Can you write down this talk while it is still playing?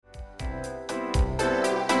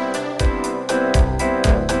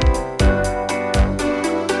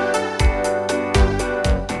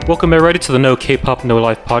Welcome everybody to the No K-Pop No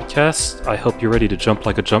Life podcast. I hope you're ready to jump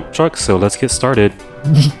like a jump truck, so let's get started. Wait,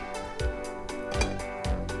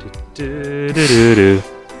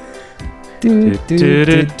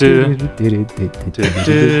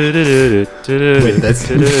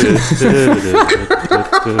 that's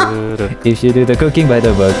if you do the cooking by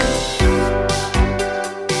the book.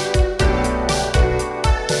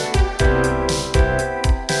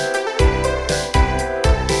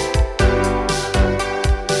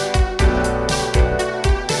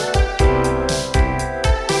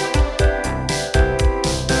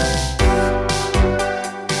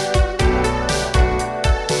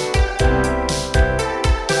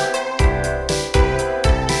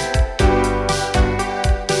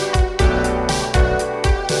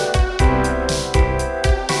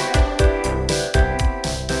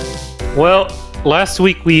 Well, last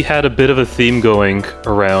week we had a bit of a theme going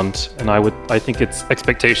around, and I think it's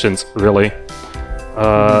expectations, really.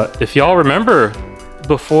 If y'all remember,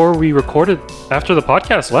 before we recorded after the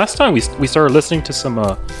podcast last time, we started listening to some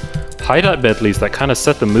hideout medleys that kind of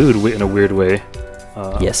set the mood in a weird way.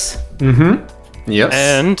 Yes. Yes.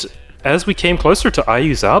 And as we came closer to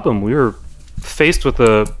IU's album, we were faced with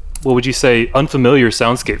a, what would you say, unfamiliar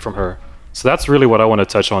soundscape from her. So that's really what I want to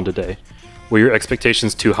touch on today. Were your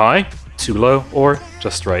expectations too high, too low, or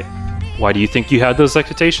just right? Why do you think you had those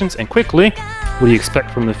expectations? And quickly, what do you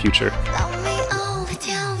expect from the future?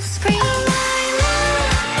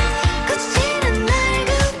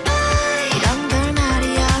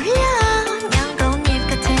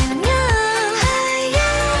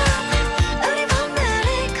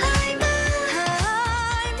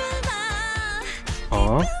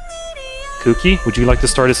 Kuki, would you like to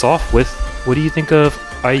start us off with what do you think of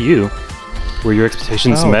IU? Were your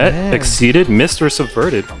expectations met, exceeded, missed, or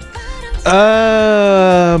subverted?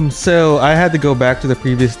 So I had to go back to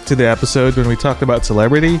the episode when we talked about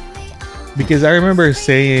Celebrity, because I remember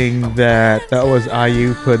saying that was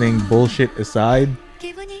IU putting bullshit aside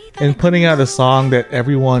and putting out a song that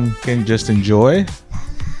everyone can just enjoy.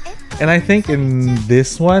 And I think in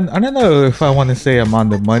this one, I don't know if I want to say I'm on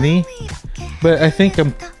the money, but I think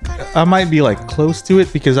I might be like close to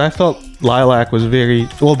it, because I felt Lilac was the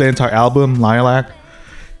entire album, Lilac,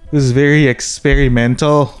 was very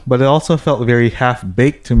experimental, but it also felt very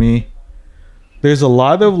half-baked to me. There's a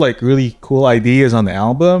lot of like really cool ideas on the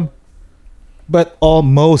album, but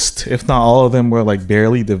almost, if not all of them, were like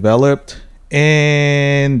barely developed.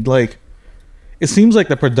 And like, it seems like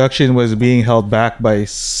the production was being held back by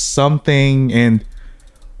something,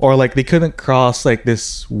 or like they couldn't cross like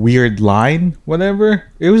this weird line, whatever.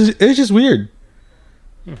 It was just weird.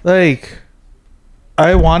 Like,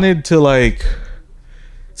 I wanted to like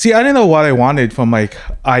see, I didn't know what I wanted from like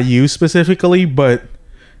IU specifically, but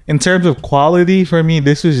in terms of quality, for me,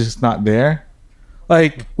 this was just not there.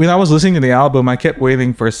 Like, when I was listening to the album, I kept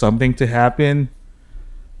waiting for something to happen,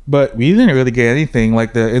 but we didn't really get anything.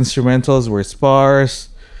 Like, the instrumentals were sparse,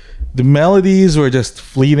 the melodies were just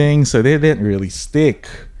fleeting, so they didn't really stick.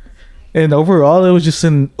 And overall, it was just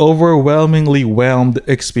an overwhelmingly whelmed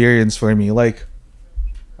experience for me. Like,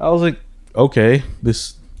 I was like, okay,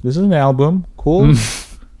 this is an album, cool,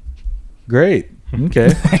 great, okay.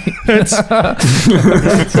 That's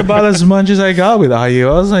about as much as I got with IU.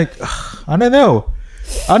 I was like, I don't know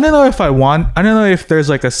if there's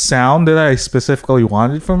like a sound that I specifically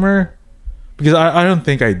wanted from her, because I don't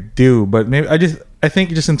think I do, but maybe I think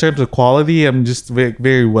just in terms of quality, I'm just very,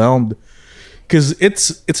 very whelmed, because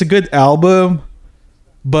it's a good album,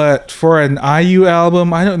 but for an IU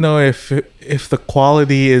album, I don't know if the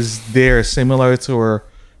quality is there similar to her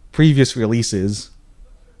previous releases.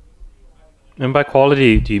 And by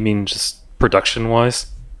quality, do you mean just production-wise?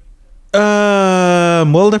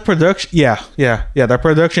 Well, the production, yeah. The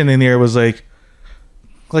production in here was like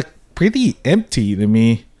pretty empty to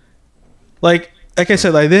me. Like I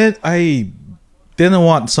said, I didn't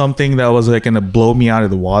want something that was like gonna blow me out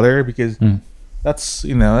of the water, because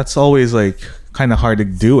that's always like kind of hard to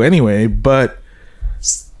do anyway. But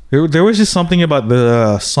there was just something about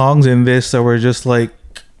the songs in this that were just like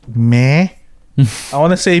meh. I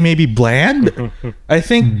want to say maybe bland. I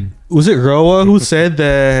think was it Roa who said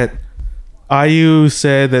that IU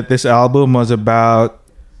said that this album was about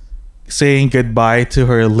saying goodbye to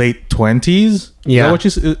her late 20s. Yeah.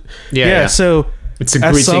 Yeah. So it's a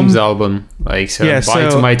greetings album. Like, so bye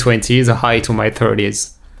to my 20s, a hi to my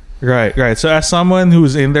 30s. Right. So as someone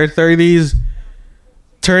who's in their 30s,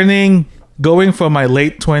 going from my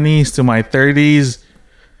late 20s to my 30s,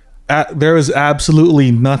 there was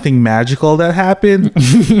absolutely nothing magical that happened.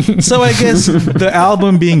 So I guess the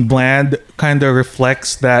album being bland kind of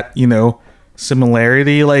reflects that,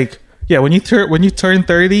 similarity. Like, yeah, when you turn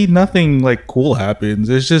 30, nothing like cool happens.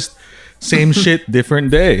 It's just same shit,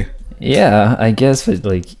 different day. Yeah, I guess, but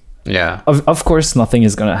like, yeah, of course, nothing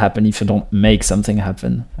is gonna happen if you don't make something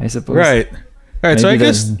happen, I suppose. Right. So Maybe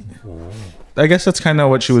I guess that's kind of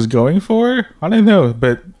what she was going for. I don't know,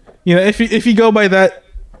 but you know, if you go by that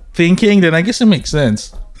thinking, then I guess it makes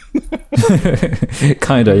sense.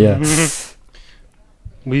 Kinda, yeah.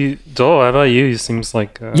 How about you? It seems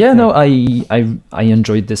like No, I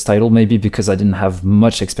enjoyed this title maybe because I didn't have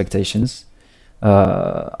much expectations.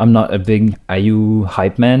 I'm not a big IU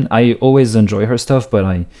hype man. I always enjoy her stuff, but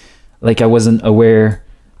I wasn't aware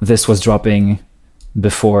this was dropping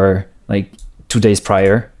before, like 2 days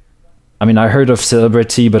prior. I mean, I heard of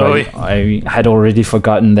Celebrity, but I had already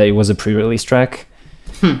forgotten that it was a pre-release track.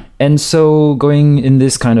 And so going in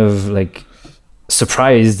this kind of like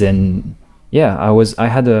surprised, and yeah, I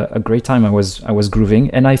had a great time. I was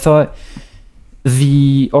grooving, and I thought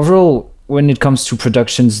the overall, when it comes to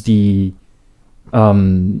productions, the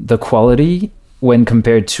quality when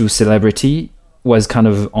compared to Celebrity was kind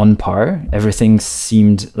of on par. Everything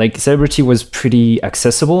seemed like Celebrity was pretty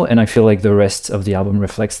accessible, and I feel like the rest of the album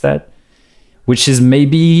reflects that, which is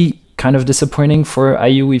maybe kind of disappointing for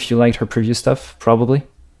IU if you liked her previous stuff, probably.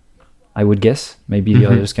 I would guess. Maybe the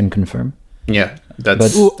others can confirm. Yeah,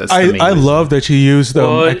 that's I love that you used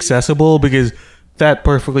accessible, because that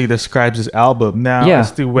perfectly describes this album. Now,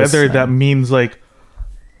 as to whether that means like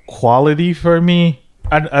quality for me,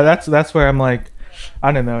 that's where I'm like,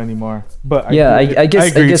 I don't know anymore. But I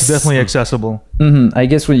guess it's definitely accessible. Mm-hmm. I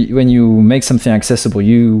guess when you make something accessible,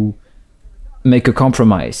 you make a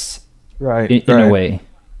compromise, right? In a way,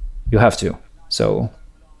 you have to. So,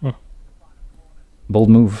 bold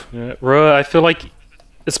move. Yeah, Roa, I feel like,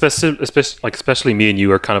 especially me and you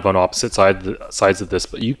are kind of on opposite sides of this,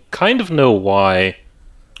 but you kind of know why.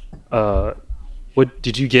 What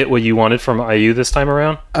did you get? What you wanted from IU this time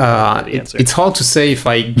around? It's hard to say if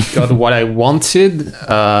I got what I wanted,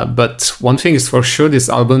 but one thing is for sure: this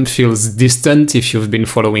album feels distant if you've been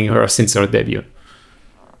following her since her debut,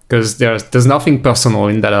 because there's nothing personal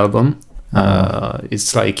in that album.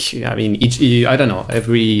 It's like, I mean, I don't know,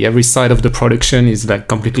 every side of the production is like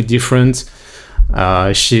completely different.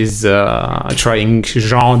 She's trying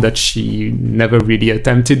genre that she never really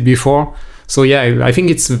attempted before. So yeah, I think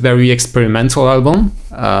it's a very experimental album.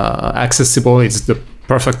 Accessible is the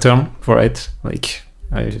perfect term for it. Like,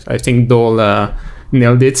 I think Dole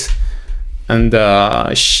nailed it, and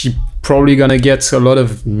she probably gonna get a lot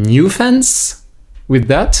of new fans with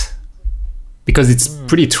that, because it's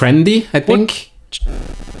pretty trendy, I think.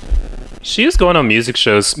 She is going on music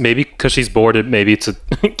shows, maybe because she's bored, maybe to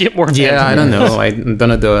get more fans. Yeah, I don't know. I don't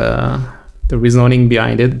know the reasoning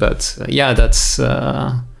behind it, but yeah, that's...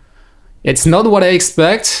 it's not what I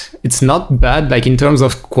expect. It's not bad. Like, in terms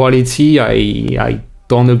of quality, I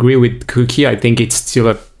don't agree with Cookie. I think it's still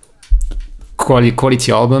a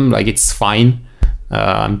quality album. Like, it's fine.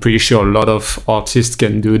 I'm pretty sure a lot of artists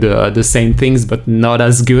can do the same things, but not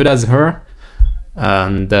as good as her.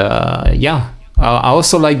 And yeah, I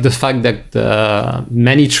also like the fact that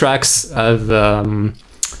many tracks have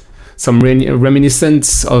some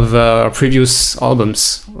reminiscence of previous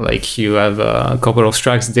albums. Like, you have a couple of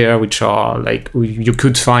tracks there which are like you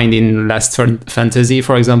could find in Last Fantasy,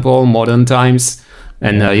 for example, Modern Times,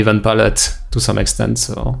 and even Palette to some extent.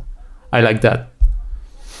 So I like that.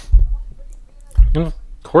 Of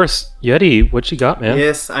course, Yeti, what you got, man?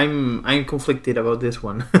 Yes, I'm conflicted about this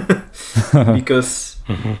one because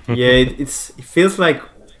it feels like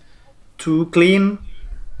too clean,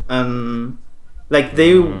 and like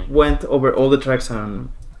they went over all the tracks and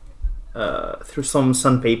through some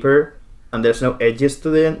sandpaper, and there's no edges to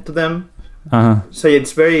them. So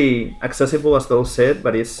it's very accessible, as Dole said,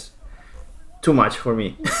 but it's too much for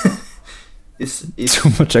me. it's too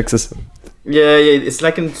much accessible. Yeah, it's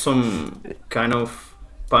like in some kind of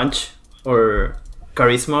punch or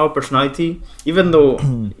charisma or personality, even though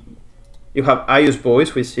you have IU's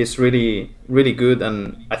voice, which is really, really good,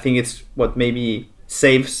 and I think it's what maybe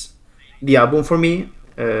saves the album for me.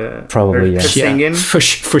 Probably, her singing. For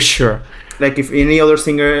sure. Like, if any other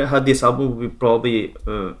singer had this album, we probably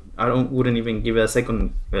wouldn't even give it a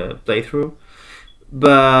second playthrough.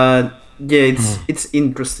 But yeah, it's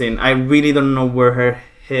interesting. I really don't know where her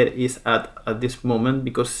head is at this moment,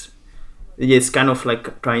 because it's kind of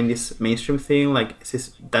like trying this mainstream thing, like she's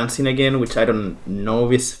dancing again, which I don't know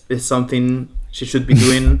if it's something she should be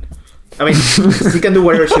doing. I mean, she can do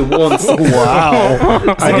whatever she wants. Wow.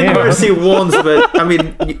 She can do whatever she wants, but I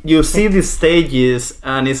mean, you see these stages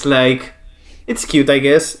and it's like, it's cute, I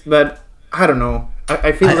guess, but I don't know.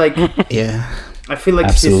 I feel like yeah. I feel like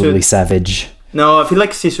absolutely she should, savage. No, I feel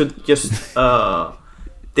like she should just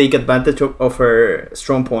take advantage of her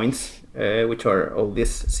strong points, which are all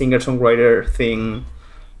this singer-songwriter thing,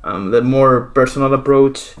 the more personal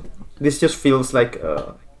approach. This just feels like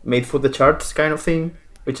made for the charts kind of thing,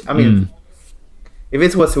 which, I mean, if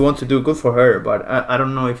it's what she wants to do, good for her, but I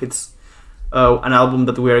don't know if it's an album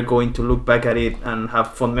that we are going to look back at it and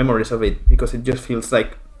have fond memories of it, because it just feels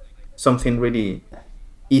like something really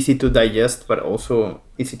easy to digest, but also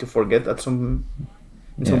easy to forget in some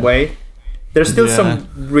way. There's still some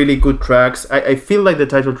really good tracks. I feel like the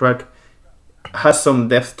title track has some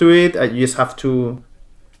depth to it. You just have to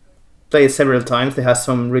play it several times. It has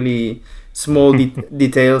some really small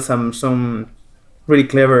details and some really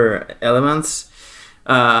clever elements.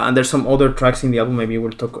 And there's some other tracks in the album, maybe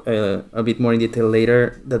we'll talk a bit more in detail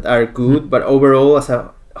later, that are good. But overall, as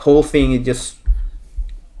a whole thing, you just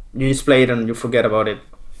play it and you forget about it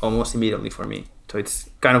almost immediately for me. So it's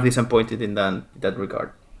kind of disappointed in that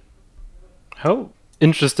regard. How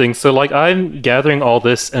interesting. So like I'm gathering all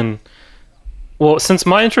this, and well, since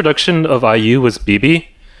my introduction of IU was BB,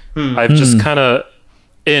 I've just kind of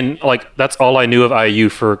that's all I knew of IU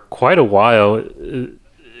for quite a while.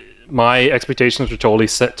 My expectations were totally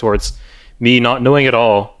set towards me not knowing at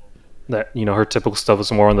all that, her typical stuff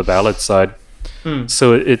was more on the ballad side.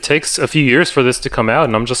 So it takes a few years for this to come out,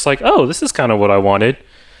 and I'm just like, oh, this is kind of what I wanted.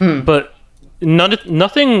 But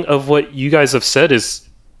nothing of what you guys have said is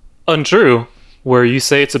untrue. Where you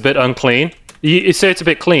say it's a bit unclean, you say it's a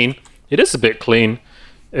bit clean. It is a bit clean.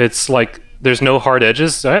 It's like there's no hard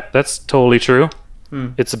edges. That's totally true.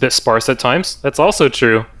 It's a bit sparse at times. That's also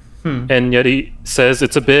true. And yet he says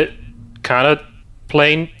it's a bit kind of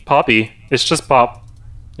plain poppy. It's just pop.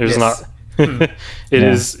 There's not. It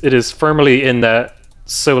is firmly in that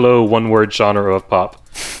solo one-word genre of pop.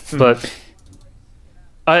 But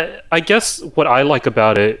I guess what I like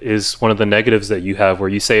about it is one of the negatives that you have, where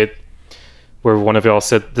you say it, where one of y'all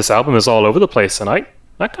said this album is all over the place, and I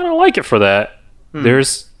kind of like it for that.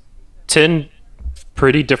 There's 10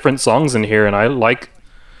 pretty different songs in here, and I like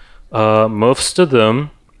most of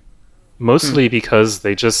them, mostly because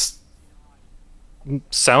they just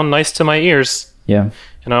sound nice to my ears. Yeah.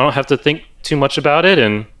 And I don't have to think too much about it,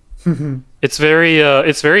 and it's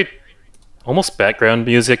very almost background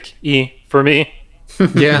music-y for me.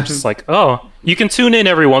 Yeah. Just like, oh, you can tune in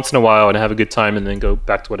every once in a while and have a good time and then go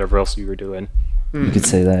back to whatever else you were doing. You could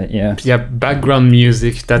say that, yeah. Yeah, background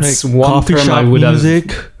music. That's like one term I would have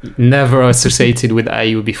never associated with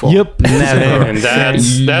IU before. Yep. Never. And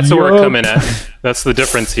that's what we're coming at. That's the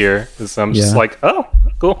difference here. Is I'm just like, oh,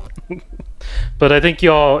 cool. But I think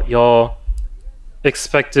y'all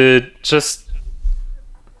expected just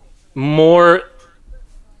more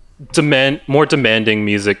demanding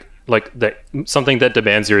music, like that, something that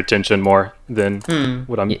demands your attention more than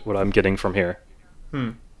what I'm getting from here.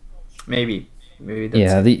 Maybe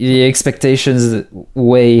that's the expectations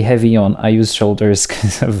way heavy on IU's shoulders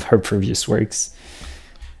because of her previous works.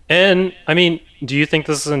 And I mean, do you think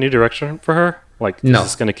this is a new direction for her? Like, no. Is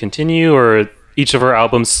this going to continue, or each of her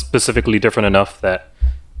albums specifically different enough that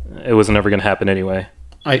it was never going to happen anyway?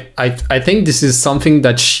 I think this is something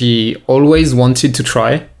that she always wanted to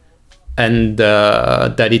try, and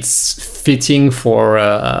that it's fitting for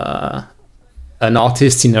an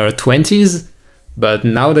artist in her 20s. But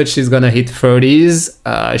now that she's gonna hit 30s,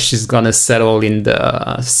 she's gonna settle in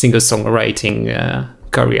the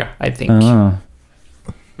singer-songwriting career, I think.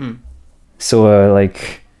 So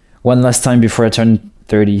like one last time before I turn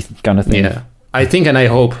 30 kind of thing. Yeah, I think, and I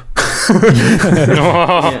hope.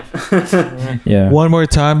 Yeah. One more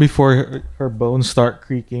time before her bones start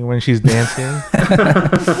creaking when she's dancing.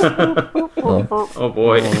 Oh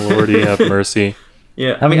boy. Oh, Lordy have mercy.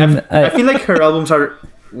 Yeah, I mean, I feel like her albums are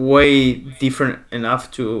way different enough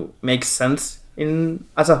to make sense in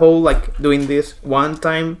as a whole, like doing this one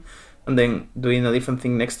time and then doing a different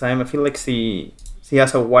thing next time. I feel like she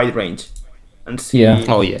has a wide range, and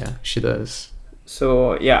oh yeah, she does.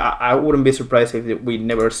 So yeah, I wouldn't be surprised if we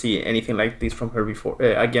never see anything like this from her before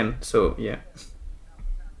again. So yeah,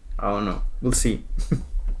 I don't know, we'll see.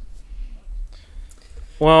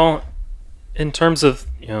 Well, in terms of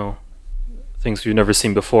things we've never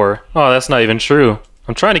seen before, that's not even true.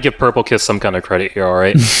 I'm trying to give Purple Kiss some kind of credit here, all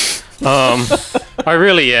right? I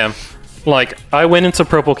really am. Like, I went into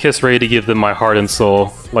Purple Kiss ready to give them my heart and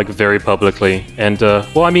soul, like, very publicly. And,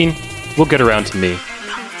 well, I mean, we'll get around to me.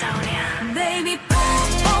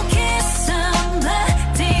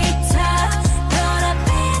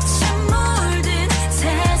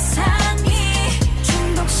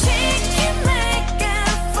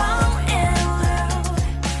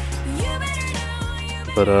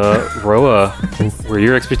 But Roa, were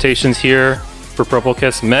your expectations here for Purple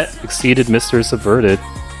Kiss? Met exceeded Mr. Subverted.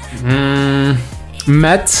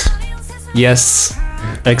 Met, yes.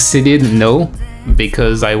 Exceeded, no,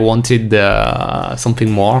 because I wanted something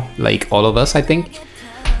more, like all of us, I think.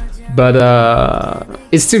 But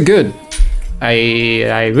it's still good.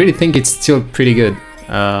 I really think it's still pretty good.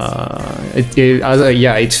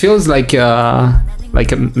 It feels like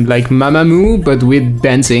Mamamoo, but with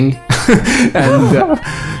dancing. And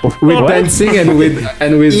with dancing and with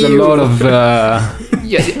a lot of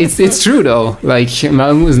it's true though, like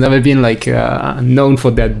Mamamoo has never been like known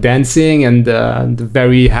for that dancing and the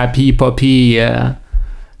very happy poppy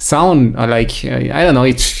sound. Like I don't know,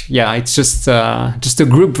 it's just a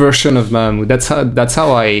group version of Mamamoo. That's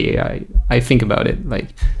how I think about it. Like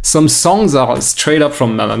some songs are straight up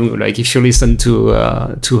from Mamamoo. Like if you listen to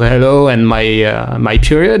Hello and my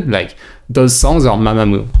period, like those songs are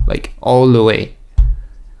Mamamoo, like all the way.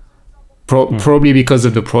 Probably because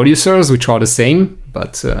of the producers, which are the same,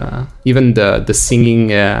 but even the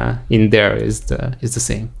singing in there is the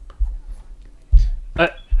same.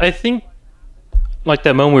 I think like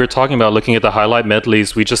that moment we were talking about, looking at the highlight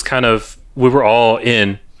medleys, we were all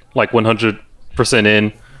in, like 100%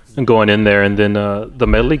 in and going in there, and then the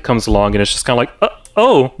medley comes along and it's just kind of like,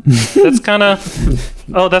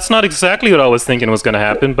 that's not exactly what I was thinking was going to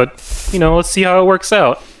happen, but let's see how it works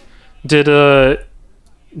out. Do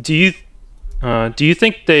you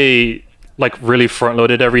think they like really front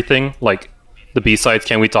loaded everything, like the B-sides,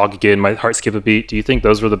 Can We Talk Again, My Heart Skip a Beat? Do you think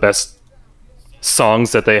those were the best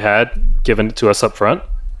songs that they had given to us up front?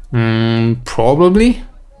 Probably.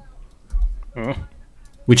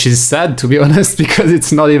 Which is sad, to be honest, because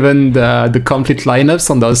it's not even the complete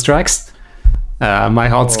lineups on those tracks. My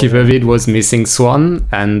Heart Skip a Beat was missing Swan,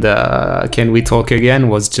 and Can We Talk Again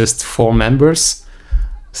was just 4 members.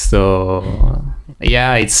 So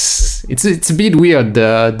yeah, it's a bit weird.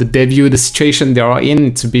 The debut, the situation they are in,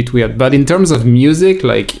 it's a bit weird. But in terms of music,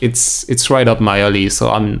 like it's right up my alley. So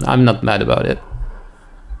I'm not mad about it.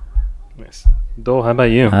 Nice. Do, how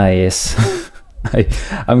about you? Yes,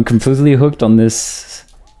 I'm completely hooked on this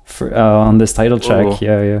on this title track. Oh.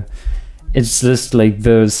 Yeah. It's just like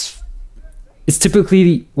those. It's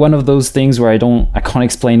typically one of those things where I can't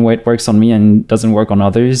explain why it works on me and doesn't work on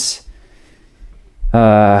others.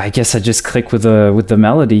 I guess I just click with the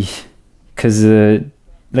melody, because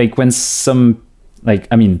like when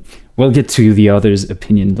we'll get to the others'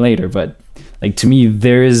 opinion later, but like to me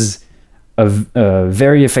there is a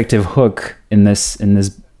very effective hook in this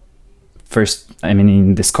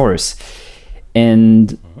chorus,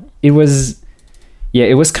 and it was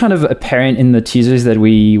kind of apparent in the teasers that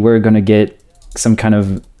we were gonna get some kind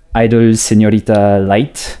of Idol Señorita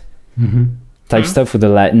light type stuff with a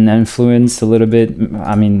Latin influence a little bit.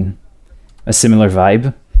 I mean, a similar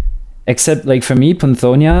vibe. Except, like, for me,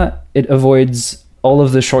 Pontonia, it avoids all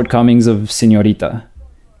of the shortcomings of Señorita.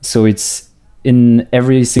 So it's in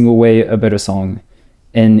every single way a better song.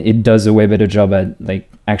 And it does a way better job at, like,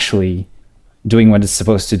 actually doing what it's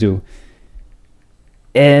supposed to do.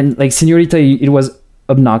 And, like, Señorita, it was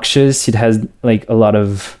obnoxious. It has, like, a lot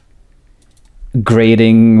of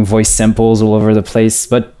grating voice samples all over the place.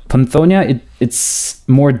 But Pontonia, it's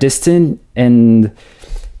more distant, and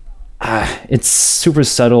it's super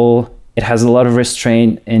subtle. It has a lot of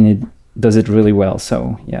restraint, and it does it really well.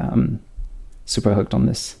 So yeah, I'm super hooked on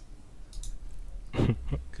this.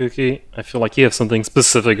 Cookie, I feel like you have something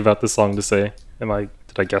specific about this song to say.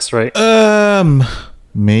 Did I guess right?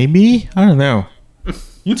 Maybe, I don't know.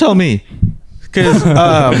 You tell me. Because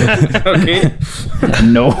Okay.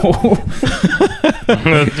 No.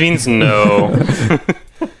 It means no.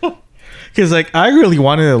 Because like I really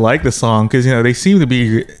wanted to like the song, because they seem to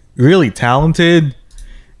be really talented,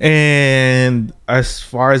 and as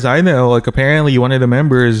far as I know, like apparently one of the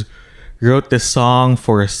members wrote this song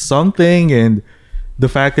for something, and the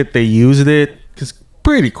fact that they used it is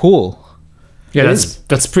pretty cool. Yeah,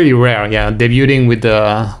 that's pretty rare. Yeah, debuting with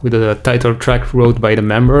the title track wrote by the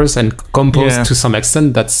members and composed to some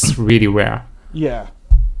extent, that's really rare. Yeah,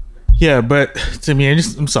 but to me,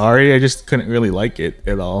 I'm sorry, I just couldn't really like it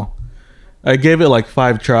at all. I gave it like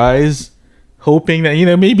 5 tries, hoping that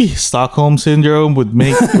maybe Stockholm Syndrome would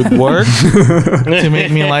work to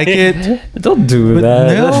make me like it. Don't do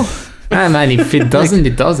that. No. Man, if it doesn't,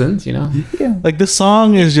 it doesn't. Yeah. Like the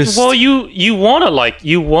song is just. Well, you wanna like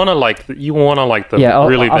them really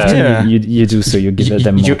often bad. You do, so you give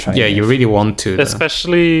them more try. Yeah, you really want to.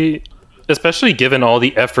 Especially given all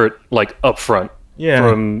the effort like up front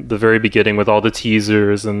from the very beginning with all the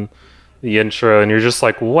teasers and the intro, and you're just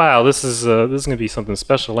like, wow, this is gonna be something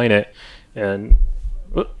special, ain't it? And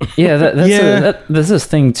that's a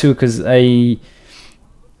thing too, because I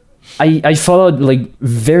I followed like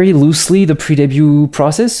very loosely the pre-debut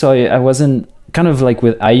process, so I wasn't kind of like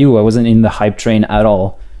with IU. I wasn't in the hype train at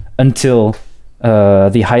all until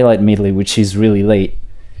the highlight medley, which is really late.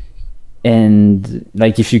 And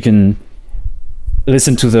like, if you can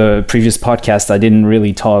listen to the previous podcast, I didn't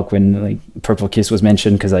really talk when like Purple Kiss was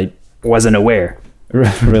mentioned because I wasn't aware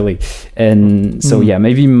really. And so yeah,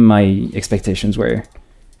 maybe my expectations were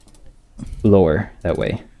lower that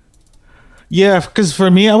way. Yeah, because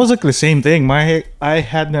for me, I was like the same thing. I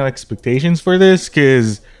had no expectations for this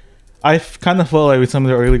because I kind of felt like with some of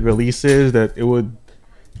the early releases that it would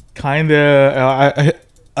kind of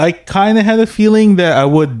I kind of had a feeling that I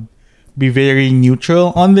would be very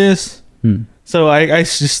neutral on this. So I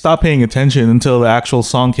just stopped paying attention until the actual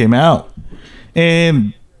song came out.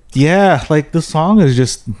 And yeah, like the song is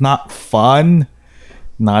just not fun,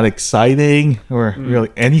 not exciting, or really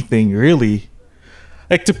anything really.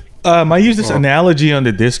 Like I use this analogy on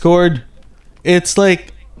the Discord. It's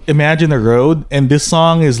like, imagine a road, and this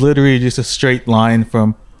song is literally just a straight line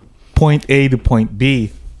from point A to point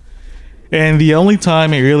B. And the only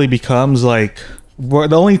time it really becomes like,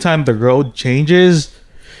 the only time the road changes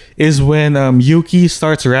is when Yuki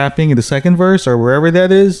starts rapping in the second verse or wherever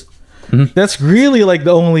that is. That's really like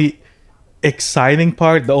the only exciting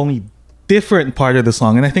part, the only different part of the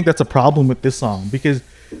song. And I think that's a problem with this song because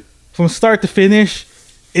from start to finish,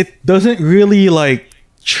 it doesn't really like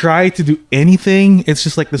try to do anything. It's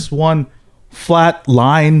just like this one flat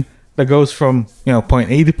line that goes from, you know,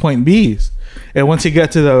 point A to point B. And once you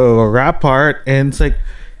get to the rap part, and it's like,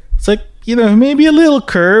 you know, maybe a little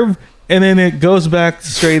curve, and then it goes back,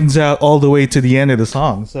 straightens out all the way to the end of the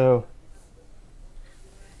song. So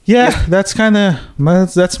yeah, that's kind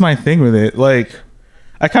of that's my thing with it. Like,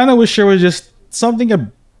 I kind of wish there was just something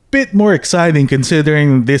a bit more exciting,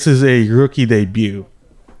 considering this is a rookie debut.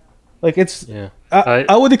 Like, it's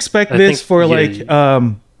I would expect this for like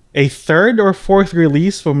a third or fourth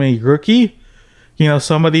release from a rookie. You know,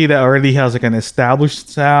 somebody that already has like an established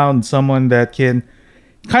sound, someone that can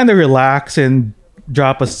kind of relax and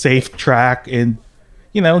drop a safe track and,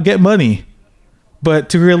 you know, get money. But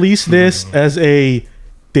to release this as a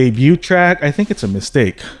debut track, I think it's a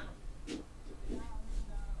mistake.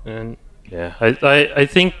 And yeah, I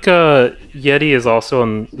think Yeti is also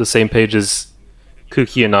on the same page as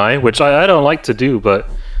Kuki and I, which I don't like to do, but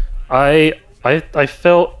I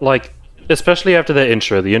felt like, especially after the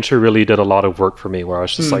intro really did a lot of work for me, where I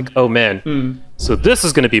was just like, oh man, so this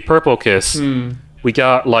is going to be Purple Kiss. We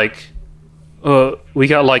got like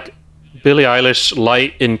Billie Eilish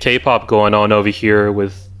light in K-pop going on over here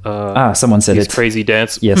with someone said these it. crazy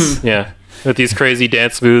dance. Yes. Yeah, with these crazy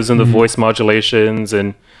dance moves and the voice modulations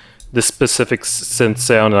and the specific synth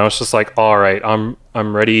sound, and I was just like, all right,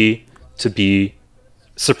 I'm ready to be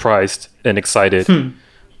surprised and excited.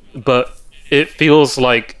 But it feels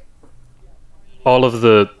like all of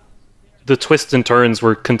the twists and turns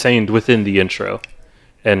were contained within the intro,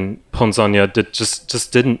 and Ponzonia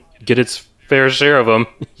just didn't get its fair share of them,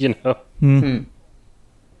 you know.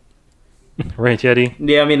 Right, Yeti?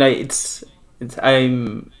 Yeah, I mean,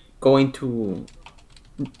 I'm going to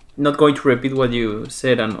not going to repeat what you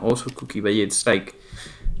said, and also Cookie, but it's like,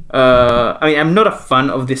 I mean, I'm not a fan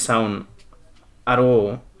of the sound at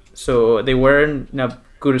all, so they weren't in a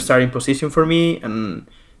good starting position for me, and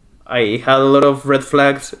I had a lot of red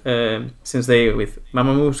flags since they with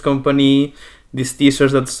Mamamoo Company, these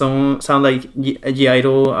teasers that sound like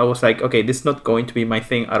G-Idol. I was like, okay, this is not going to be my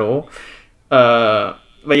thing at all.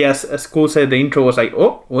 But yes, as Cool said, the intro was like,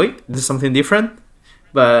 oh wait, this is something different.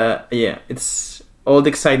 But yeah, it's all the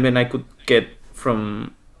excitement I could get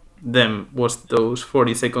from them was those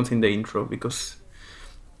 40 seconds in the intro, because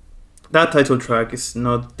that title track is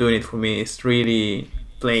not doing it for me. It's really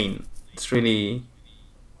plain. It's really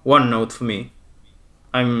one note for me.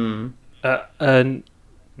 And I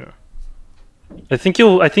think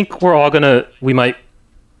we might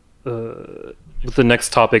with the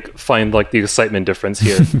next topic find like the excitement difference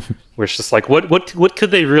here, where it's just like what could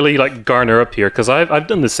they really like garner up here? Because I've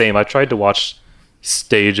done the same. I tried to watch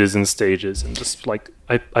stages and just like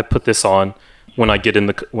I put this on when I get on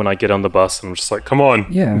the bus, and I'm just like, come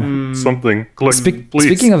on, something click, please.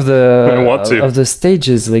 Speaking of the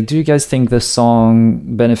stages, like, do you guys think the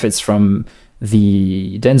song benefits from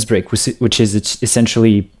the dance break, which is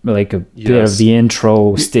essentially like a bit of the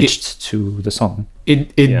intro stitched to the song?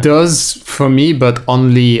 It does for me, but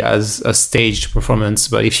only as a staged performance.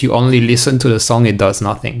 But if you only listen to the song, it does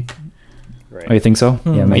nothing. Right. Oh, you think so?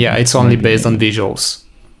 Yeah, it's only based on visuals.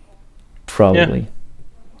 Probably.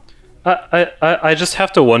 I just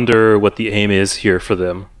have to wonder what the aim is here for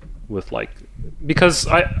them with like because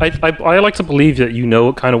I like to believe that you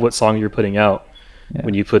know kind of what song you're putting out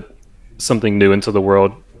when you put something new into the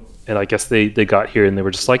world, and I guess they got here and they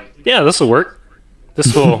were just like, yeah, this will work.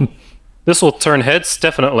 This will this will turn heads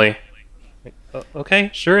definitely. Okay,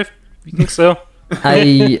 sure, if you think so.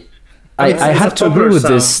 I have to agree with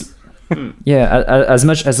sound. this. Yeah, as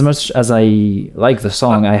much as I like the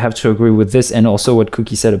song, I have to agree with this, and also what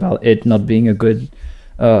Cookie said about it not being a good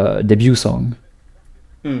debut song.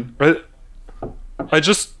 I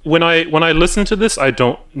just when I listen to this, I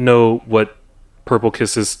don't know what Purple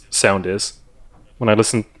Kiss's sound is. When I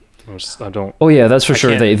listen, I don't. Oh yeah, that's for I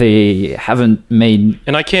sure. can't- They haven't made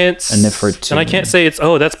And I can't an effort to. and I can't say it's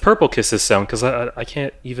that's Purple Kiss's sound because I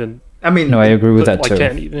can't even. I mean, No, I agree with that I too.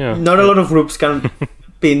 can't even. Yeah. not a lot of groups can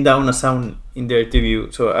pin down a sound in their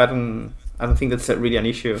debut, so I don't think that's really an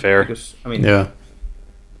issue. Fair. Because I mean, Yeah.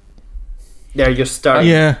 they're just starting.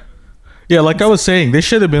 Yeah, like I was saying, this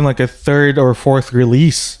should have been like a third or fourth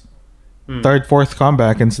release, third, fourth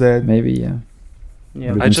comeback instead. Maybe yeah.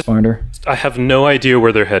 Yeah. Would've I been just- smarter. I have no idea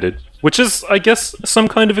where they're headed, which is, I guess, some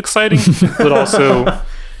kind of exciting, but also,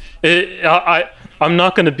 I'm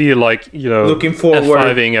not going to be like, Looking forward.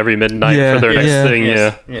 F5ing every midnight Yeah, for their next yeah. thing.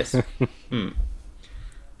 Yes. Yeah, Yes.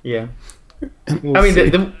 Yeah. I mean, they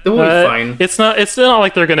will be fine. It's not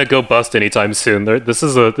like they're going to go bust anytime soon. This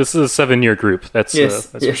is a 7-year group. That's Yes,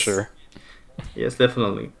 that's yes. for sure. Yes,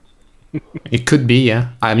 definitely. It could be, yeah.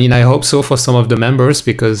 I mean, I hope so for some of the members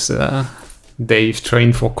because they've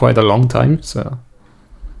trained for quite a long time. So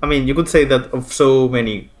I mean, you could say that of so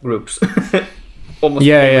many groups. Almost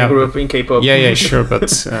Yeah, every yeah. group in K-pop. yeah, sure.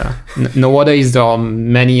 But nowadays there are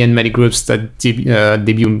many and many groups that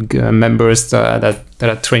debut members that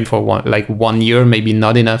are trained for 1 year, maybe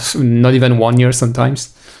not enough, not even 1 year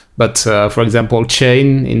sometimes. But for example,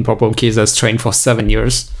 Chain in Purple Kiss has trained for 7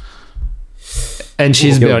 years, and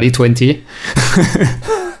she's barely 20.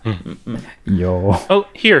 Yo. Oh,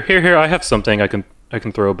 here. I have something I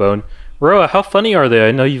can throw a bone. Roa, how funny are they?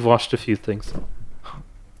 I know you've watched a few things.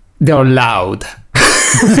 They're loud.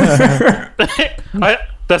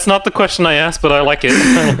 That's not the question I asked, but I like it.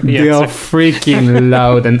 I like the They are answer. freaking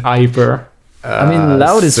loud and hyper. I mean,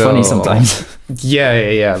 loud is funny so- sometimes.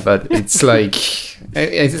 Yeah, but it's like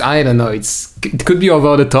I don't know. It could be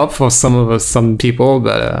over the top for some people,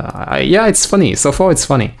 but it's funny. So far, it's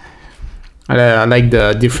funny. I like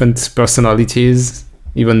the different personalities,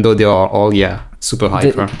 even though they are all super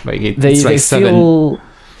hyper. They it's like seven. feel.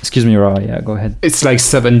 Excuse me, Ra. Yeah, go ahead. It's like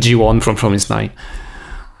 7G1 from Promise 9.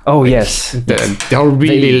 Oh yes, They're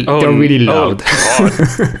really Oh, they're really oh, loud.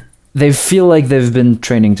 God. they feel like they've been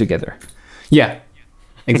training together, Yeah,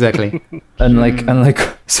 exactly.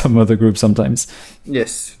 unlike some other groups sometimes.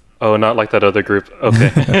 Yes. Oh, not like that other group.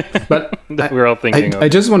 Okay. But That we're all thinking of. I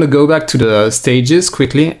just want to go back to the stages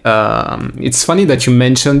quickly. It's funny that you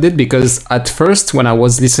mentioned it because at first, when I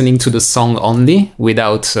was listening to the song only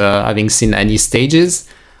without having seen any stages,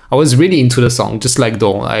 I was really into the song, just like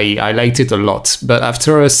Dawn. I liked it a lot. But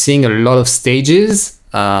after seeing a lot of stages,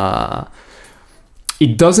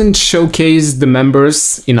 it doesn't showcase the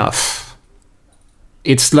members enough.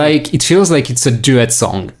 It's like it feels like it's a duet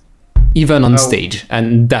song, even on stage,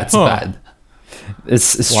 and that's bad.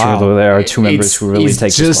 It's Wow. true though. There are two members who really It's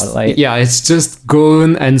take the just, spotlight. Yeah, it's just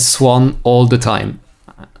Goon and Swan all the time.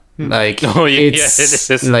 Like Oh, yeah, it's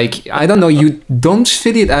it is. like I don't know, you don't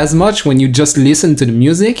feel it as much when you just listen to the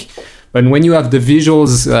music, but when you have the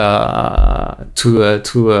visuals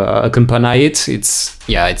to accompany it, it's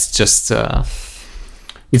just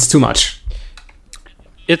it's too much.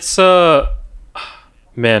 It's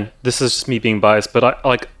man, this is just me being biased, but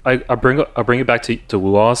I bring it back to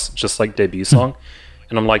Wua's just like debut song,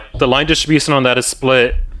 and I'm like, the line distribution on that is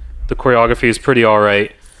split, the choreography is pretty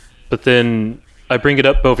alright, but then I bring it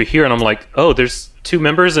up over here and I'm like, oh, there's 2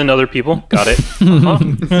 members and other people, got it.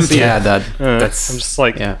 Yeah, that's I'm just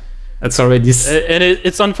like, yeah, that's already and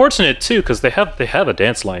it's unfortunate too because they have a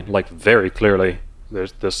dance line like very clearly.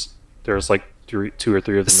 There's like 2 or 3 of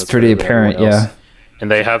them. It's that's pretty better than apparent, everyone else. yeah.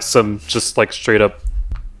 And they have some just like straight up.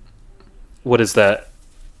 What is that?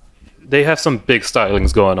 They have some big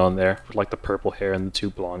stylings going on there, with like the purple hair and the 2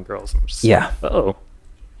 blonde girls. I'm just Yeah. like, oh,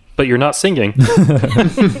 but you're not singing.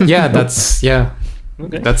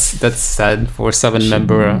 Okay. that's sad for a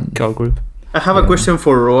 7-member girl group. I have a question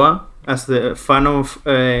for Roa, as the fan of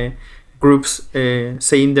groups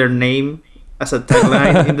saying their name as a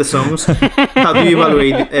tagline in the songs. How do you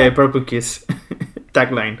evaluate Purple Kiss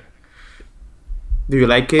tagline? Do you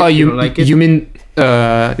like it? Oh, you don't like it? you mean?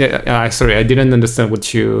 Sorry, I didn't understand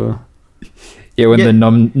what you. Yeah, when Yeah.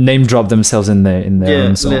 the name drop themselves in their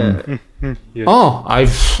own song. Oh,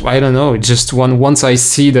 I don't know. It's just once I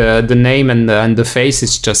see the name and the face,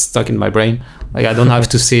 it's just stuck in my brain. Like I don't have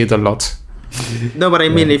to see it a lot. No, but I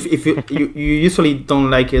mean, if you usually don't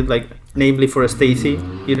like it, like namely for Stacy,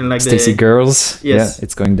 you didn't like Stacy the Girls. Yes. Yeah,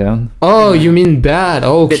 it's going down. Oh, you mean that?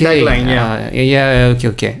 Okay. The tagline, yeah. Yeah.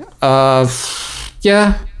 Okay.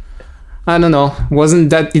 Yeah. I don't know. Wasn't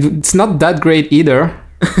that? It's not that great either.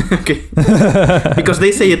 okay, because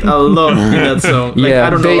they say it a lot in that song. Like, Yeah, I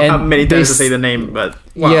don't know how and many they times to say the name, but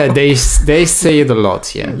wow. Yeah, they say it a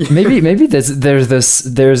lot. Yeah. Maybe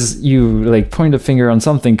there's you like point a finger on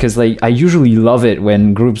something, because like I usually love it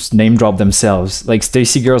when groups name drop themselves. Like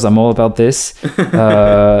Stacy Girls, I'm all about this.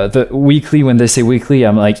 The Weekly, when they say Weekly,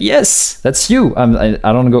 I'm like, yes, that's you. I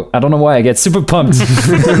don't know why I get super pumped.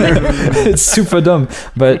 It's super dumb,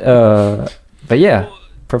 but yeah,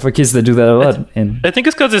 Purple Kiss, they do that a lot. And I think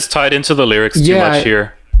it's because it's tied into the lyrics too Yeah, much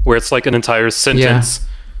here, where it's like an entire sentence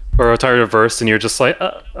or an entire verse, and you're just like,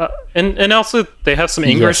 and also they have some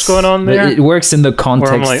English yes, going on there. It works in the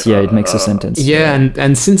context. like, Yeah, it makes a sentence. Yeah,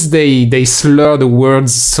 and since they slur the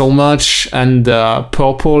words so much, and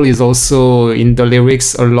purple is also in the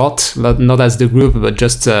lyrics a lot, not as the group, but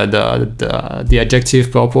just the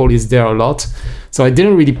adjective purple is there a lot. So I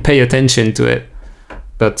didn't really pay attention to it,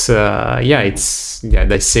 but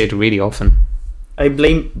they say it really often. I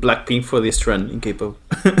blame Blackpink for this trend in K-pop.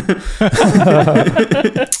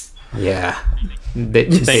 Yeah, you, they're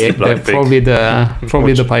Blackpink.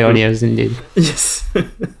 probably the pioneers indeed. yes.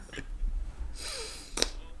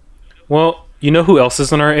 Well, you know who else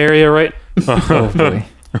is in our area, right? Oh boy.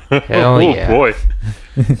 Hell Oh yeah. boy,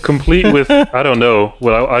 complete with I don't know.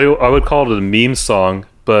 Well, I would call it a meme song,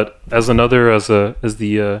 but as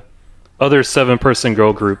the other 7-person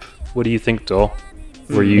girl group, what do you think, Dol?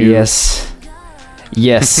 Were you? Yes.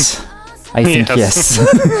 I think Yes.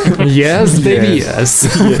 yes. Yes, baby, yes.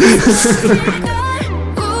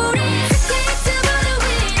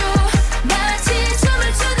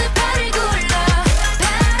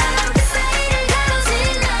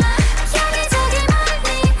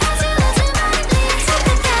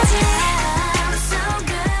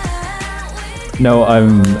 No,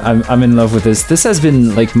 I'm in love with this. This has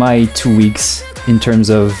been like my 2 weeks in terms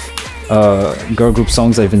of girl group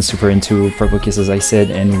songs. I've been super into Purple Kiss, as I said,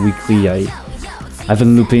 and Weekly. I've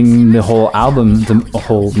been looping the whole album, the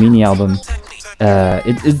whole mini album.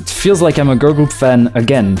 It feels like I'm a girl group fan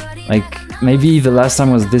again. Like maybe the last time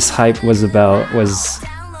was this hype was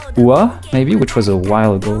UA, maybe, which was a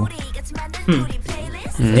while ago.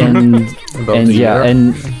 And About and a yeah, year.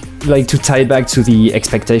 and like to tie it back to the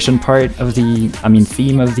expectation part of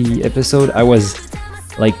theme of the episode, I was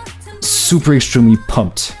like super extremely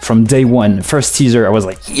pumped from day one. First teaser, I was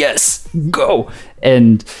like, yes, go.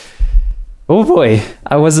 And oh boy,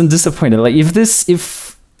 I wasn't disappointed. Like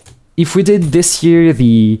if we did this year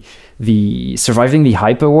the Surviving the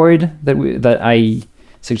Hype Award that I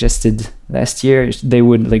suggested last year, they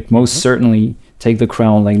would like most certainly take the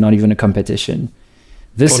crown, like not even a competition.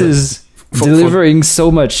 This is delivering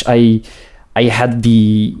so much. I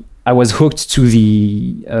was hooked to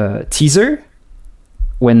the teaser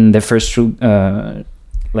when they first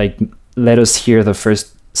like let us hear the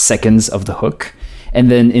first seconds of the hook,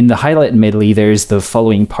 and then in the highlight medley there's the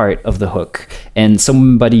following part of the hook, and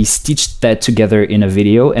somebody stitched that together in a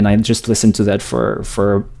video, and I just listened to that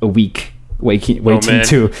for a week. Waiting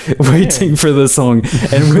for the song,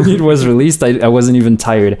 and when it was released, I wasn't even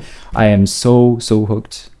tired. I am so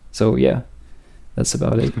hooked. So yeah, that's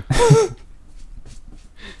about it.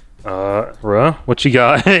 Ruh, what you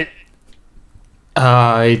got?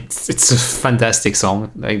 It's a fantastic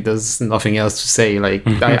song. Like there's nothing else to say. Like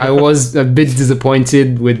I was a bit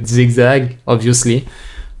disappointed with Zigzag, obviously,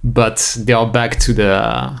 but they are back to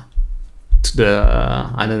the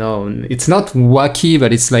I don't know. It's not wacky,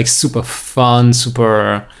 but it's like super fun,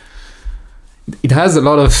 super. It has a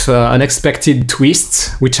lot of unexpected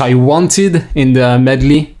twists, which I wanted in the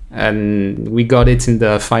medley, and we got it in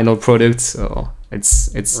the final product. So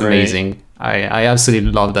it's Right. amazing. I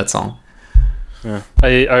absolutely love that song. Yeah.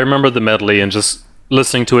 I remember the medley and just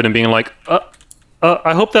listening to it and being like,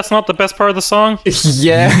 I hope that's not the best part of the song.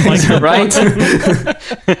 Yeah, right.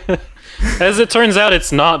 As it turns out,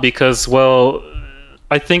 it's not, because, well,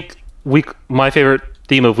 I think my favorite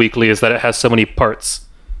theme of Weekly is that it has so many parts.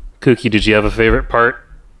 Kooky, did you have a favorite part?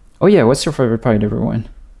 Oh yeah, what's your favorite part, everyone?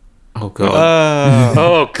 Oh god.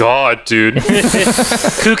 Oh God, dude.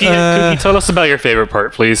 Kooky, tell us about your favorite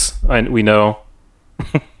part, please. We know.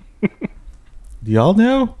 Do y'all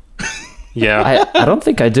know? Yeah. I don't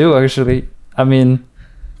think I do, actually. I mean,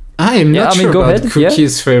 I am not I mean, sure go about ahead. Yeah.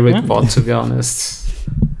 Cookie's favorite part, to be honest.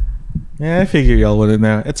 Yeah, I figure y'all wouldn't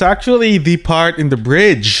know. It's actually the part in the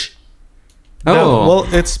bridge. Oh, No,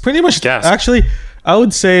 well, it's pretty much Gasp. actually. I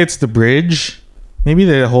would say it's the bridge, maybe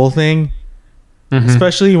the whole thing,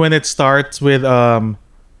 especially when it starts with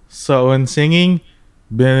Soen singing,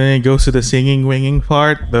 then it goes to the singing winging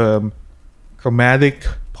part, the chromatic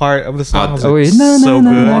part of the song. Oh, It's wait, no, so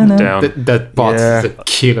no, good. no, no. Down. that part Yeah. is a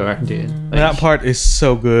killer, dude. That part is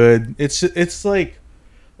so good. It's like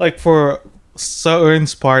for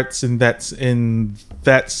Soen's parts in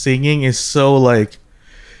that singing is so like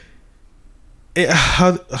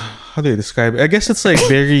how do you describe it? I guess it's like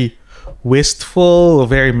very wistful,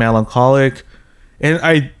 very melancholic, and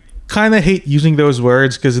I kind of hate using those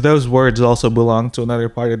words because those words also belong to another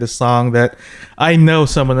part of the song that I know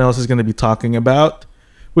someone else is going to be talking about,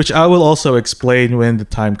 which I will also explain when the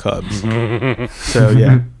time comes. So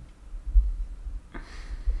yeah.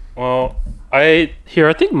 Well, I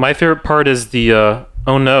think my favorite part is the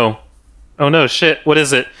oh no, shit, what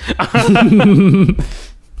is it?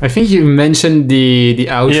 I think you mentioned the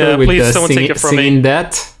outro Yeah, with please, the someone take it from me. singing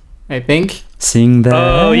that. I think. Sing that.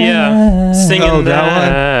 Oh yeah, singing Oh,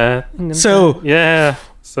 that. So Yeah,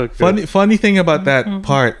 so good. funny thing about that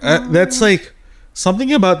part, that's like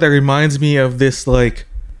something about that reminds me of this like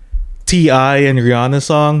T.I. and Rihanna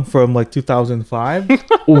song from like 2005.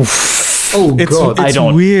 Oof. Oh It's God, I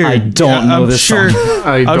don't- weird. I don't know I'm this sure, song.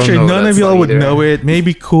 I I'm don't sure know none that of y'all song would either. know it.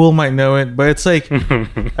 Maybe Cool might know it, but it's like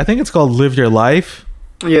I think it's called "Live Your Life"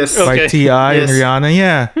 Yes. Okay. by T.I. and Yes. Rihanna.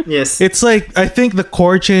 Yeah, Yes. it's like I think the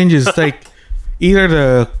chord change is like either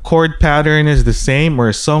the chord pattern is the same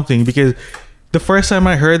or something, because the first time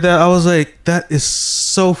I heard that I was like, that is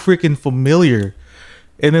so freaking familiar,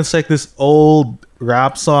 and it's like this old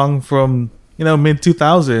rap song from mid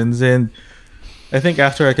 2000s, and I think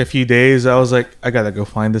after like a few days I was like, I gotta go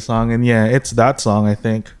find the song, and yeah, it's that song I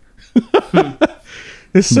think.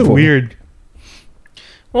 It's so Boy. weird.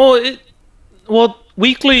 Well,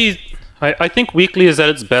 Weekly. I think Weekly is at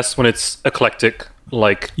its best when it's eclectic,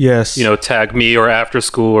 like Yes. Tag Me or After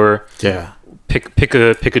School or Yeah. pick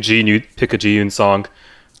a Ji-yoon song,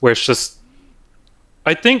 where it's just.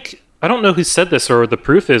 I don't know who said this or the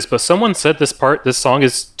proof is, but someone said this song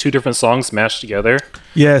is two different songs mashed together.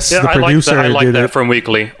 Yes, Yeah, the producer I like did that it. from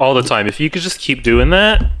Weekly all the time. If you could just keep doing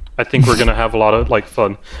that, I think we're gonna have a lot of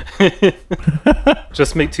fun.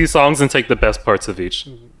 Just make two songs and take the best parts of each.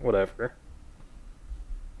 Whatever.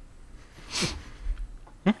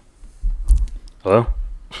 Hello?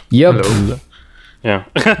 Yep. Hello. Yeah.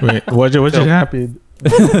 Wait, what just happened?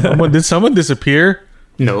 Did someone disappear?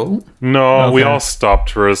 No. No, we Okay. all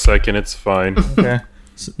stopped for a second. It's fine. Okay.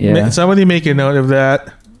 Yeah. Somebody make a note of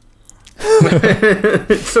that.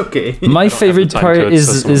 It's okay. My favorite time part codes,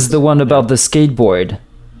 is that's the one about the skateboard.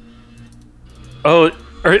 Oh,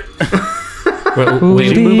 Well,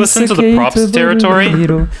 Did you move us into the props territory?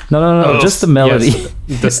 No, Oh, just the melody.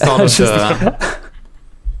 yes, the start of the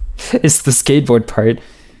It's the skateboard part,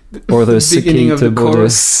 or the beginning of the skateboard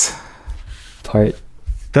chorus. part.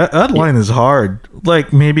 That line is hard.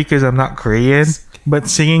 Like maybe because I'm not Korean, but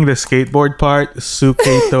singing the skateboard part,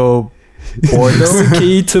 Suketo Bordo.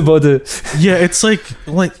 Skateboard. Yeah, it's like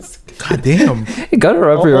god damn. You gotta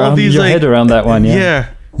wrap All around these, your like- head around that one, yeah. Yeah.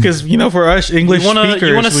 Because for us English you wanna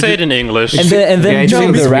speakers, say it in English? And then Yeah, it's during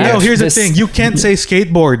really the weird. rap. no, here's this- the thing. You can't say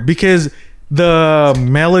skateboard because the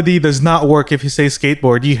melody does not work if you say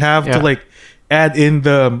skateboard. You have Yeah. to add in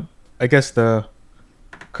the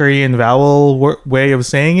Korean vowel way of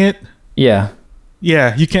saying it. Yeah,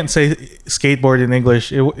 Yeah, you can't say skateboard in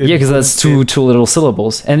English. yeah, because that's two little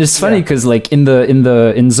syllables, and it's funny Yeah. because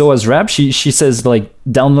in Zoa's rap, she says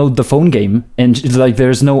download the phone game, and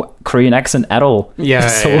there's no Korean accent at all. Yeah,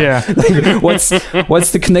 So, yeah. Yeah.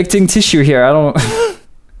 what's the connecting tissue here? I don't.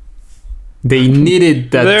 They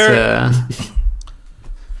needed that There-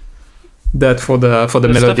 that for the This stuff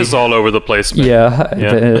melody. is all over the place, man. Yeah,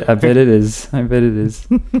 Yeah. I bet it is. I bet it is.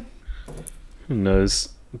 Who knows?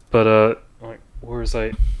 But where was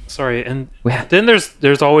I? Sorry, and Yeah. then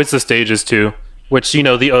there's always the stages too, which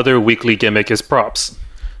the other Weekly gimmick is props.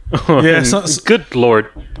 Yeah, And good lord,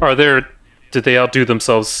 did they outdo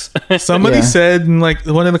themselves? Somebody Yeah. said in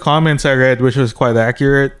one of the comments I read, which was quite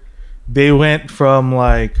accurate, they went from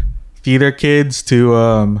theater kids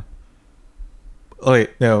to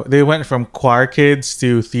they went from choir kids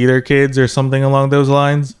to theater kids or something along those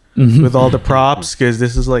lines with all the props, because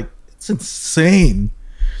this is it's insane.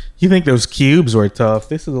 You think those cubes were tough?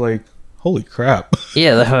 This is holy crap.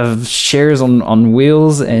 Yeah, they have chairs on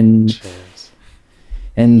wheels and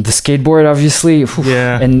the skateboard, obviously. Whew.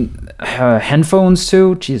 Yeah. And headphones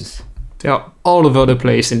too. Jeez. They are all over the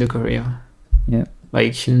place in the choreo. Yeah.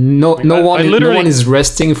 Like no one is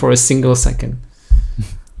resting for a single second.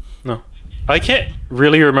 No, I can't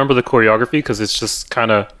really remember the choreography because it's just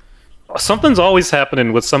kind of something's always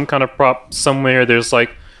happening with some kind of prop somewhere. There's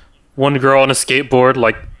like one girl on a skateboard,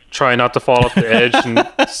 like trying not to fall off the edge, and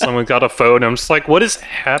someone got a phone. I'm just like, what is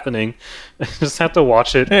happening? I just have to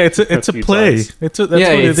watch it. Hey, it's a play. Times. That's what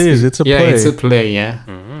it is. It's a play. It's a play. Yeah.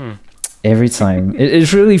 Mm-hmm. Every time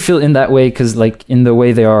it really feel in that way because like in the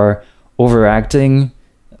way they are overacting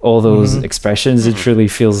all those expressions, it really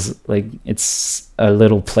feels like it's a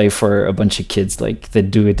little play for a bunch of kids. Like they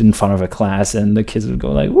do it in front of a class and the kids would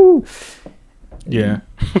go like, woo. Yeah.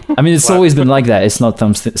 I mean, it's always been like that. It's not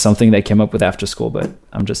something they came up with after school, but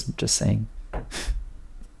I'm just saying. I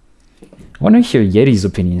want to hear Yeti's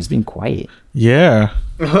opinion. He's been quiet. Yeah.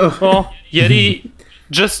 Well, Yeti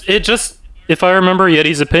if I remember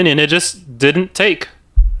Yeti's opinion, it just didn't take.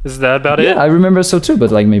 Is that about it? Yeah, I remember so too,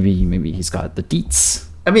 but like maybe he's got the deets.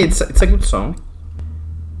 I mean, it's a good song,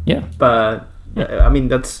 Yeah. but I mean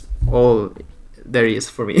that's all there is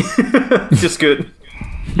for me. It's just good.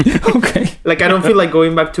 Okay. Like I don't feel like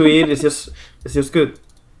going back to it. It's just good.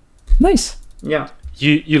 Nice. Yeah.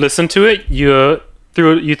 You listen to it, you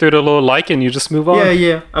threw the little like, and you just move on.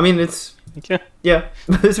 Yeah. I mean, it's Okay. yeah.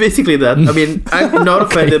 It's basically that. I mean, I'm not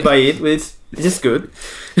offended by it. But it's just good.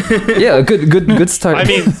 Yeah, a good start. I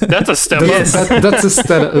mean, that's a step Yes. up. That's a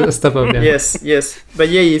step up. Yeah. Yes. But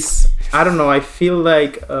yeah, I don't know. I feel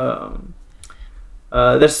like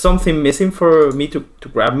there's something missing for me to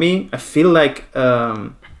grab me. I feel like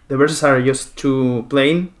the verses are just too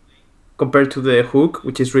plain compared to the hook,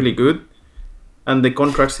 which is really good, and the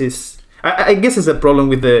contrast is. I guess it's a problem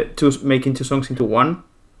with making two songs into one.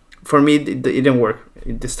 For me, it didn't work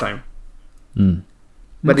this time.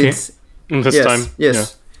 But Okay. it's This time.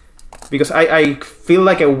 Yes. Because I feel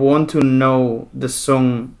like I want to know the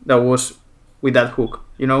song that was with that hook,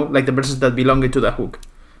 like the verses that belong to that hook.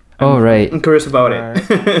 Right. I'm curious about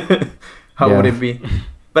it. How would it be?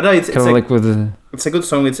 But no, it's Kind of like with the... it's a good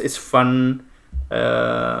song. It's fun.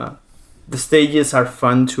 The stages are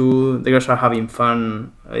fun too. The girls are having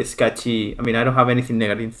fun. It's catchy. I mean, I don't have anything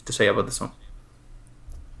negative to say about the song.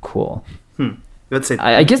 Cool. That's it.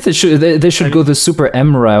 I guess they should go the Super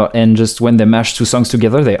M route and just when they mash two songs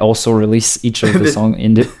together, they also release each of the song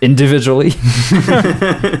individually.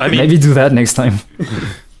 I mean, Maybe do that next time.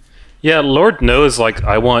 yeah, Lord knows, like,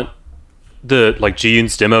 I want the, like,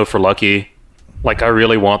 Ji-yoon's demo for Lucky. Like, I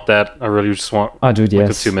really want that. I really just want, Oh, dude, like,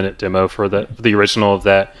 yes. a 2-minute demo for the original of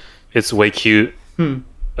that. It's way cute.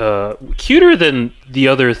 Cuter than the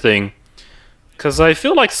other thing. Because I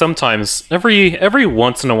feel like sometimes, every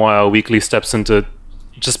once in a while, Weekly steps into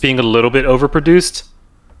just being a little bit overproduced. Where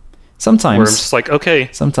I'm Sometimes. just like, okay,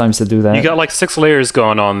 Sometimes they do that. you got like 6 layers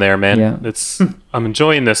going on there, man. Yeah. I'm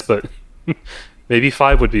enjoying this, but maybe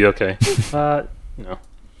 5 would be okay. No.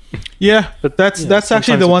 Yeah, but that's actually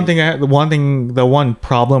sometimes the it one can- thing the one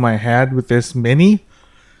problem I had with this mini.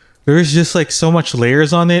 There's just like so much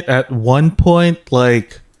layers on it. At one point,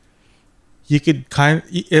 like you could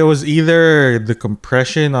it was either the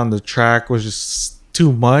compression on the track was just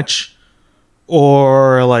too much,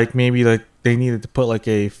 or like maybe like they needed to put like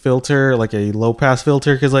a filter, like a low pass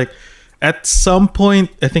filter, because like at some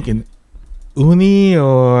point I think in Uni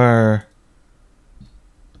or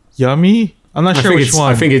Yummy. I'm not sure which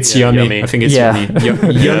one. I think it's Yeah, Yummy. Yummy. I think it's Yeah.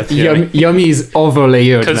 Yummy. Yeah, it's Yummy. Yummy is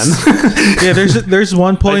overlayered, 'Cause- man. Yeah, there's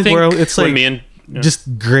one I point think where it's when like me and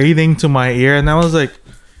just grating to my ear, and I was like,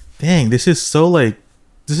 "Dang, this is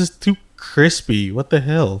too crispy. What the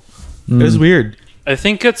hell?" It was weird. I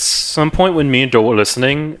think at some point when me and Joel were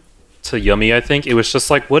listening to Yummy, I think it was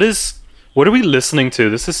just like, what are we listening to?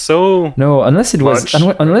 This is so No, unless it was,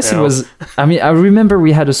 Much, unless it yeah. was. I mean, I remember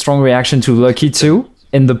we had a strong reaction to Lucky too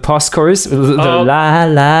in the post chorus, the Oh. la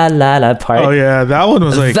la la la part. Oh yeah, that one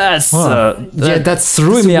was like, That's huh. that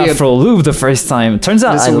threw that's me out weird. for a loop the first time. Turns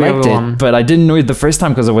out That's I a weird liked it, one. but I didn't know it the first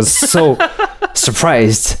time because I was so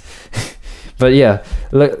surprised. But yeah,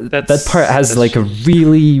 that part has that's like a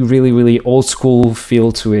really, really, really old school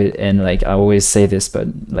feel to it, and like I always say this, but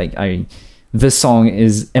like this song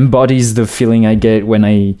embodies the feeling I get when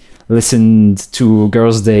I listened to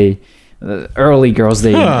Girls' Day. Early Girls'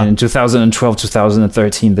 Day in 2012,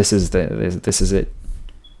 2013. This is it.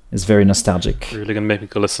 It's very nostalgic. You're really gonna make me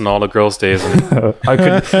go listen to all the girls' days. I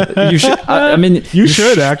could. You should. I mean, you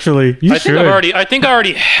should actually. You I should. think I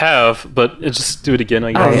already have, but just do it again.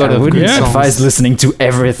 I guess. A lot I of wouldn't good songs. advise listening to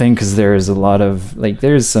everything because there's a lot of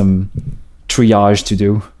there's some triage to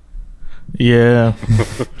do. Yeah.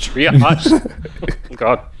 Triage.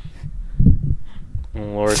 God. Oh,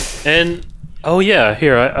 Lord. And Oh yeah,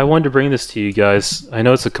 here I wanted to bring this to you guys. I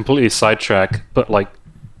know it's a completely sidetrack, but like,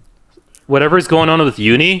 whatever's going on with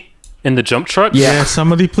Uni in the jump truck. Yeah,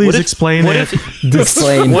 somebody please What if- explain what it. if- This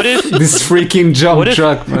plane. What if This freaking jump What if-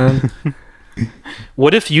 truck, man.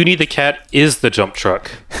 what if Uni the cat is the jump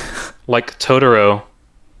truck, like Totoro?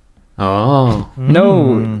 Oh.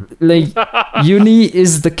 No, like Uni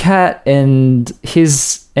is the cat, and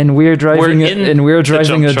we're driving in a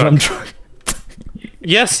the jump jump truck.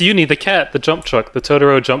 Yes, Uni the cat, the jump truck, the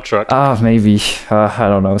Totoro jump truck. Maybe I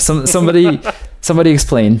don't know. Somebody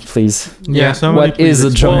explain, please. Yeah, somebody What is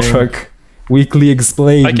please a jump explain. truck? Weekly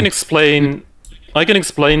explain. I can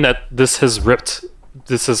explain that this has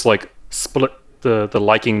like split the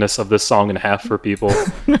likingness of this song in half for people,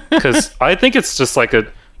 because I think it's like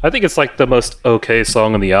the most okay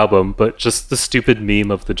song on the album, but just the stupid meme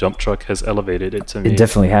of the jump truck has elevated it to me. It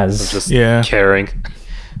definitely of has. just Yeah. caring,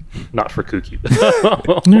 not for Kuki.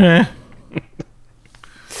 Yeah.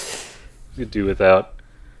 Could do without.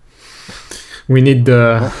 We need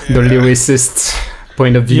the lyricist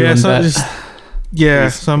point of view Yeah, on so that.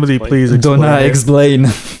 Please somebody explain. please explain. Donna, it. explain.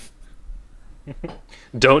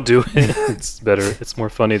 Don't do it. It's better. It's more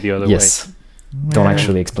funny the other Yes. Don't Yeah.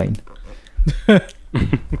 actually explain. way.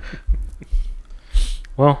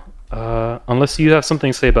 Well, unless you have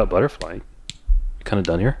something to say about Butterfly, kind of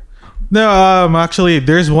done here. No, actually,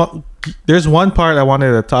 there's one part I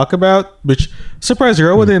wanted to talk about, which surprised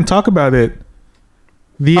Rowa didn't talk about it.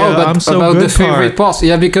 The but I'm so about good the favorite part.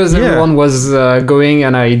 Yeah, because Yeah. everyone was going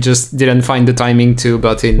and I just didn't find the timing to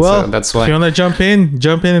butt in, Well, so that's if you why. want to jump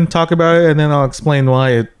in and talk about it, and then I'll explain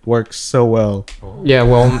why it works so well. Yeah,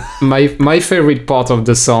 well, my favorite part of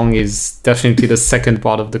the song is definitely the second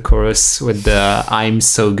part of the chorus with the "I'm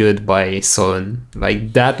so good" by Solon.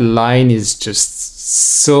 Like that line is just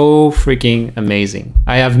so freaking amazing.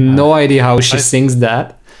 I have no idea how she sings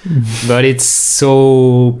that, but it's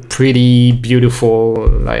so pretty, beautiful.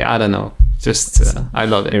 Like I don't know, just I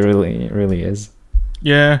love It it. really is.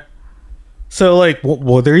 Yeah. So like,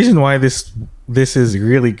 well, the reason why this is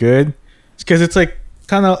really good is because it's like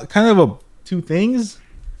kind of two things.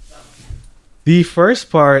 The first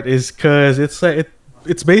part is because it's like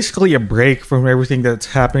it's basically a break from everything that's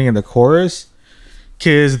happening in the chorus,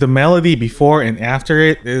 because the melody before and after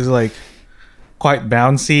it is like quite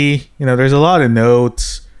bouncy. You know, there's a lot of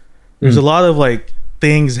notes. There's a lot of like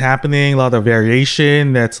things happening, a lot of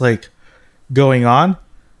variation that's like going on.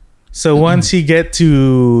 So once you get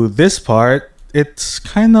to this part, it's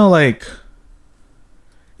kind of like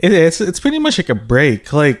it's pretty much like a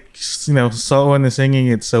break. Like, you know, someone is singing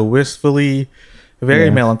it so wistfully, very Yeah.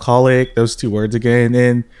 melancholic. Those two words again,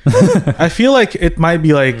 and I feel like it might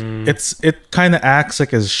be like it kind of acts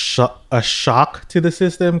like a shock to the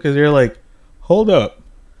system, because you're like, hold up,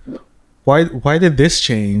 why did this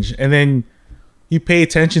change? And then you pay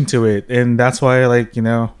attention to it, and that's why, like, you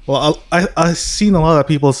know, well, I've seen a lot of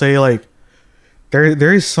people say like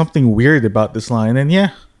there is something weird about this line, and yeah,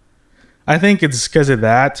 I think it's because of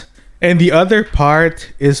that. And the other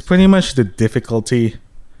part is pretty much the difficulty.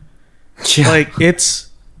 Yeah. Like it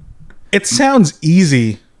sounds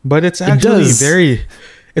easy, but it's actually does.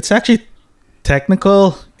 it's actually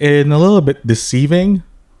technical and a little bit deceiving.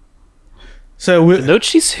 So The notes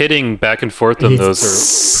she's hitting back and forth on It's those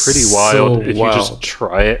are pretty wild so if you just wild.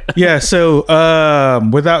 try it. yeah, so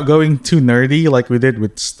without going too nerdy like we did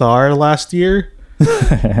with Star last year,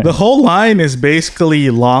 the whole line is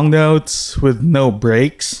basically long notes with no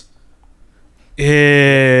breaks,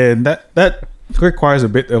 and that requires a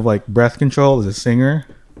bit of like breath control as a singer.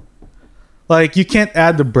 Like, you can't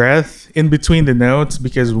add the breath in between the notes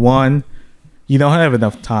because, one, you don't have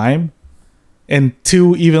enough time, and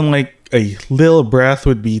two, even like a little breath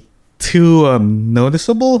would be too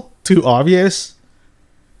noticeable, too obvious.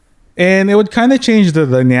 And it would kind of change the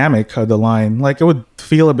dynamic of the line. Like, it would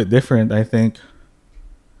feel a bit different, I think.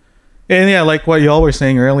 And yeah, like what y'all were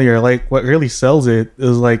saying earlier, like what really sells it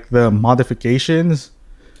is like the modifications.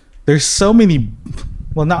 There's so many,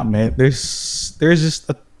 well, not many. There's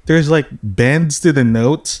like bends to the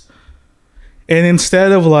notes, and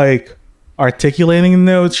instead of like articulating the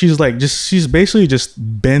notes, she's basically just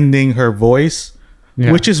bending her voice,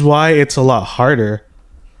 Yeah. which is why it's a lot harder.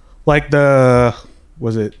 Like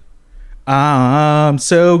I'm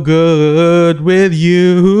so good with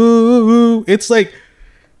you. It's like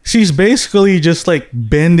she's basically just like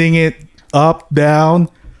bending it up, down,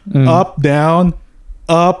 up, down,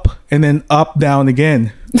 up, and then up, down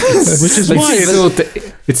again. Which is Like, why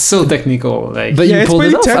it's so technical. Like, But Yeah, you it's pulled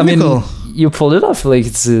it pretty off. technical. I mean, you pulled it off. Like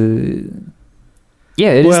it's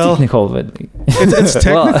yeah, it is Well, technical, but it's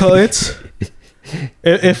Well, technical.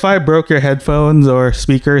 If I broke your headphones or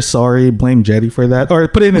speakers, sorry, blame Jetty for that. Or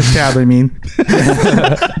put it in his tab, I mean.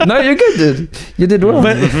 No, you're good, dude. You did well.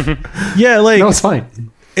 But yeah, like No, it's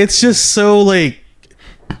fine. it's just so like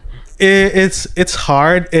it's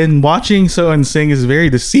hard, and watching Soeun sing is very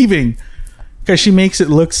deceiving because she makes it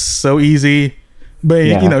look so easy, but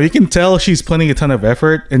Yeah. you know, you can tell she's putting a ton of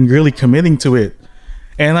effort and really committing to it.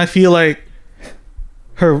 And I feel like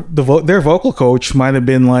their vocal coach might have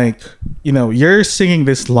been like, you know, you're singing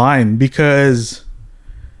this line because,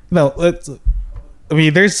 you know,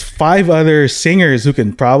 there's 5 other singers who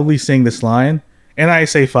can probably sing this line, and I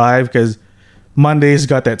say 5 because Monday's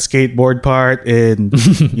got that skateboard part, and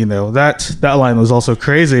you know that line was also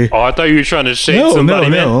crazy. Oh, I thought you were trying to shade somebody,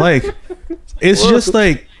 man. Like it's just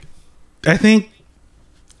like I think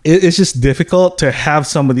it's just difficult to have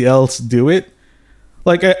somebody else do it.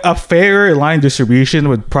 Like a fair line distribution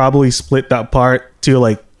would probably split that part to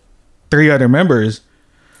like 3 other members.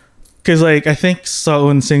 Because like I think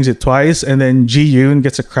Soeun sings it twice, and then Ji Yoon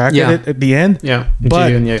gets a crack at it at the end. Yeah. But-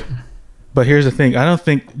 Jiyoon, yeah. But here's the thing: I don't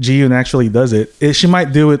think Ji Yoon actually does it. She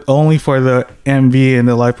might do it only for the MV and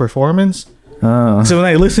the live performance. Oh. So when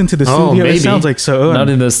I listen to the studio, maybe. it sounds like Soeun. Not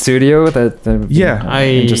in the studio. That Yeah.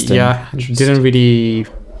 interesting. Didn't really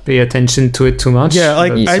pay attention to it too much. Yeah,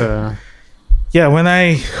 like, but, Yeah, when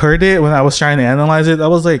I heard it, when I was trying to analyze it, I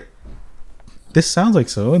was like, this sounds like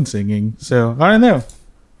Soeun singing. So, I don't know.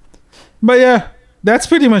 But yeah, that's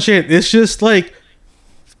pretty much it. It's just like,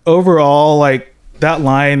 overall, like, that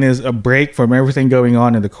line is a break from everything going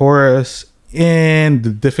on in the chorus and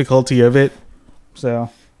the difficulty of it.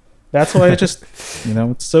 So, that's why it just, you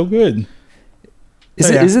know, it's so good. Is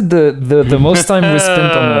So, it yeah. is it the most time we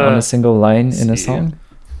spent on a single line in a See. song?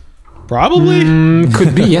 Probably.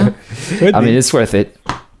 could be, yeah. Could I be. mean, it's worth it.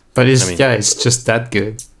 But it's I mean- it's just that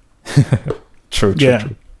good. True. Yeah.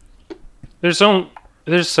 There's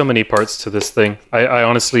so many parts to this thing. I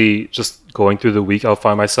honestly, just going through the week, I'll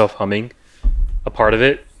find myself humming a part of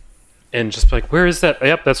it and just be like, where is that?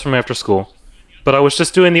 Yep, that's from After School. But I was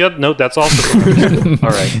just doing the other note. That's also from After School. All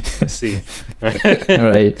right, I see. All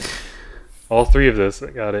right. All 3 of this, I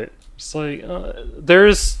got it. It's like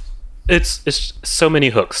it's so many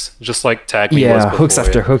hooks, just like Tag Me was Yeah, hooks before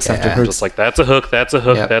after it. hooks after Yeah. hooks. Just like that's a hook, that's a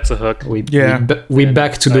hook, Yeah. that's a hook. Yeah. We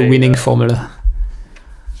back to the I, winning formula.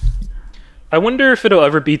 I wonder if it'll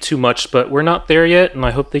ever be too much, but we're not there yet, and I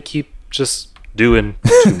hope they keep just doing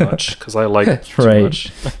too much because I like too Right.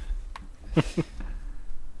 much.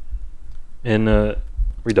 And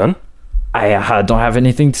we done? I don't have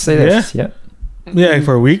anything to say. That's, yeah. Yeah,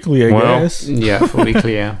 for weekly, I Well, guess. Yeah, for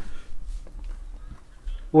weekly, yeah.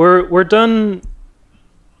 We're done.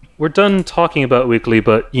 We're done talking about weekly,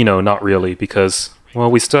 but you know, not really because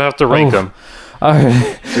we still have to rank Oh. them.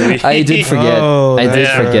 I did forget. Oh, I did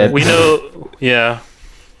that's forget. right. We know. Yeah,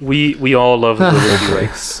 we all love the Ruby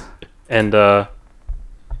ranks, and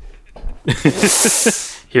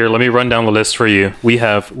here, let me run down the list for you. We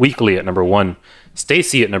have Weekly at number 1,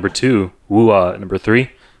 Stacy at number 2, Wooa at number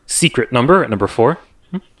 3, Secret Number at number 4,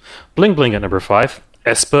 Bling Bling at number 5,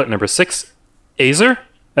 Espa at number 6, Azer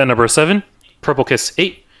at number 7, Purple Kiss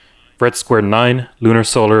 8, Red Square 9, Lunar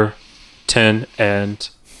Solar 10, and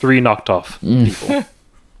 3 knocked off people.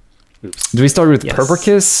 Oops. Do we start with Yes. Purple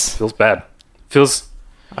Kiss? Feels bad. Feels.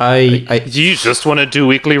 I Do you just want to do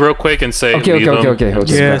Weekly real quick and say Okay, leave them? okay.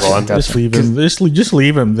 Just Yeah, move on? just leave him. Just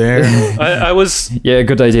leave him there. I was Yeah,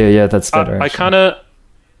 good idea. Yeah, that's better.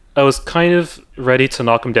 I was kind of ready to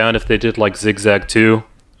knock them down if they did like Zigzag 2.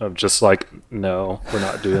 I'm just like, no, we're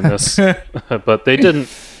not doing this. But they didn't.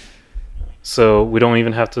 So we don't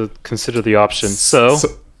even have to consider the option. So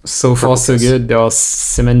so far so Purple good. They are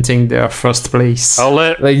cementing their first place. I'll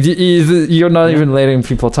let. Like you're not even letting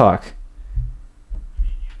people talk.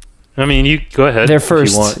 I mean, you go ahead. They're if you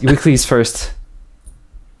first. want. Weekly's first.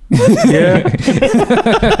 Yeah.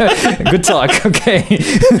 Good talk. Okay.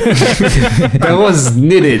 That was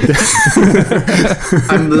needed.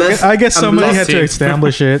 I guess I'm somebody less- had to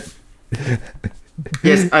establish it.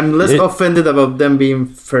 Yes, I'm less offended about them being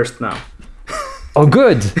first now. Oh,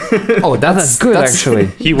 good. Oh, That's good, actually.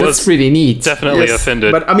 He That's was pretty neat. definitely Yes,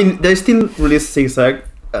 offended. But I mean, they still released Zigzag,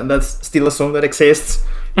 and that's still a song that exists.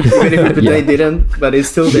 Even if they didn't, but it's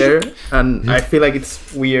still there. And I feel like it's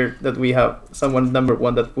weird that we have someone number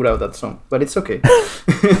 1 that put out that song. But it's okay.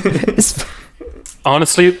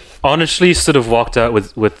 honestly, should have walked out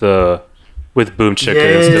with Boom Chicken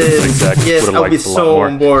instead of Zigzag. Yes, Would have I'll be liked it a lot so more.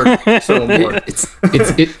 on board. So on board.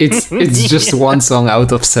 It's just one song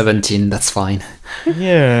out of 17. That's fine.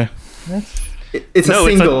 Yeah. It's a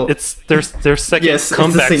single. It's their second yes,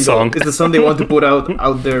 comeback it's a single. song. It's the song they want to put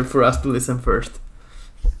out there for us to listen first.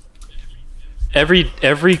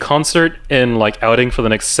 every concert and like outing for the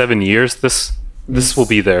next 7 years, this will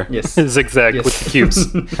be there. Yes. Zigzag Yes. with the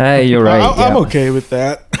cubes. Hey, you're right. I'm yeah. okay with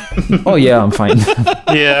that. Oh yeah, I'm fine.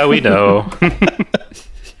 Yeah, we know.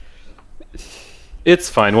 It's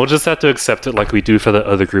fine. We'll just have to accept it like we do for the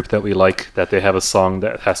other group that we like, that they have a song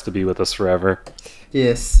that has to be with us forever.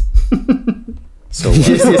 Yes. So what? Yes,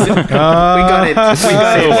 yes. We got it. We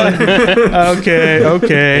got it.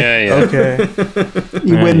 Okay. Yeah, yeah. Okay.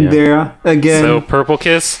 You Yeah, went yeah. there again. So Purple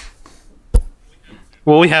Kiss.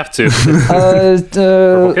 Well, we have to.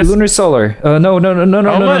 Kiss? Lunar Solar. No.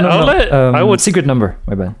 I would- Secret Number.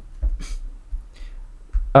 My bad.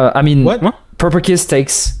 I mean, What? Purple Kiss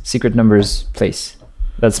takes Secret Number's place.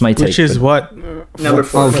 That's my take. Which is but- what? Number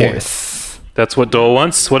 4. Okay. That's what Dole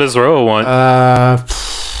wants. What does Roa want?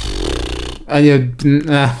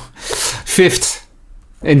 Fifth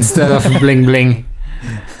instead of Bling Bling.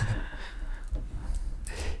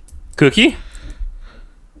 Cookie?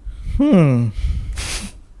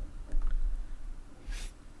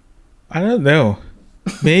 I don't know.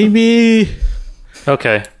 Maybe.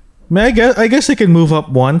 Okay. I guess they could move up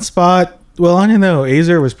one spot. Well, I don't know.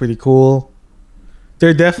 Azer was pretty cool.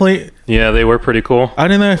 They're definitely. Yeah, they were pretty cool. I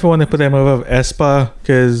don't know if I want to put them above Espa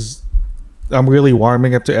because I'm really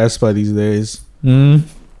warming up to Espa these days. Mm,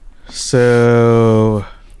 So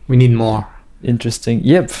We need more. interesting.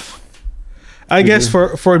 Yep. I guess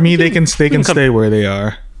for me they can stay where they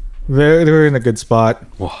are. They're in a good spot.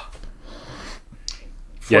 For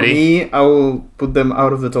Yeti? me, I will put them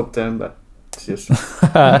out of the top 10, but it's just.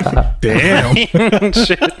 Damn.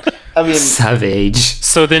 Shit. I mean, Savage.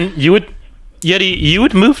 So then you would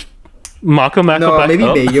move Mako Mako no, back maybe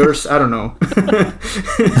up? Majors. I don't know.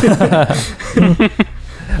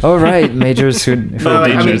 All right, majors who But Oh, I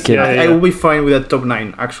mean, Majors, yeah, I will be fine with a top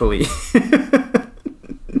 9, actually.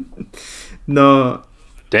 No.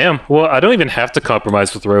 Damn. Well, I don't even have to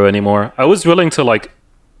compromise with Roa anymore. I was willing to like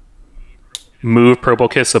move Purple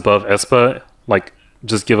Kiss above Espa, like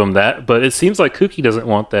just give him that. But it seems like Cookie doesn't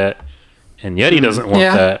want that, and Yeti doesn't want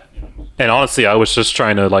Yeah. that. And honestly, I was just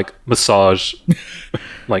trying to like massage,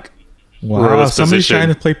 like Wow, Roa's somebody's position. trying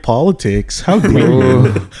to play politics. How dare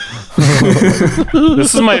you?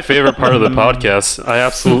 This is my favorite part of the podcast. I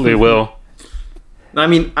absolutely will. I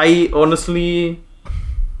mean, I honestly.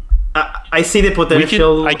 I see the We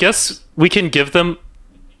potential. can, I guess we can give them.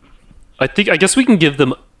 I guess we can give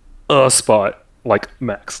them a spot like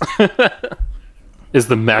max. Is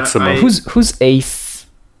the maximum. I- who's eighth?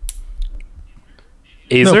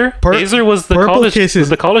 Azer? No, Azer was the Purple college. Kiss Was is-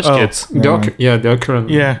 the college oh. kids. They're current.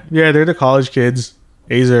 Yeah, they're the college kids.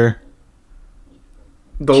 Azer.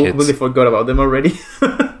 Don't kids. really forgot about them already.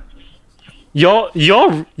 Y'all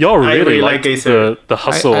really really like like Acer. the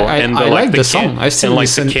hustle I and the like like the song. I still and like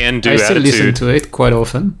listen. the can-do I still listen attitude. to it quite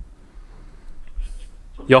often.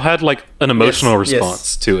 Y'all had like an emotional Yes, yes.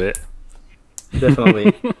 response to it,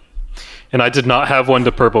 Definitely. and I did not have one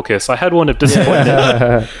to Purple Kiss. I had one of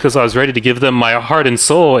disappointment because I was ready to give them my heart and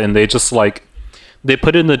soul, and they just like they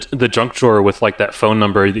put in the junk drawer with like that phone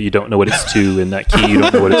number that you don't know what it's to, and that key you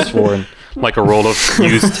don't know what it's for, and like a roll of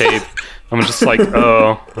used tape. I'm just like,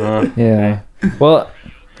 Yeah. Well,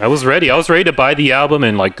 I was ready. I was ready to buy the album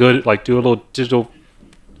and like do a little digital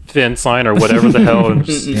fan sign or whatever the hell. And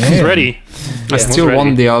just, I was ready. I still ready.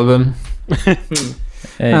 want the album.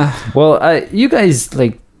 well, you guys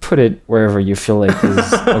like put it wherever you feel like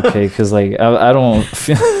is okay, because like I don't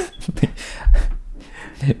feel.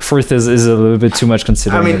 Fourth is a little bit too much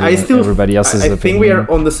considering I mean, I still. everybody else's I opinion. think we are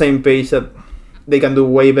on the same page that they can do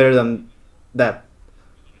way better than that.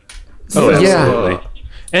 Oh, So, yeah. absolutely.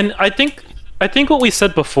 And I think what we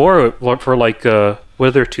said before for like what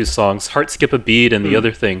are their two songs, Heart Skip a Beat and the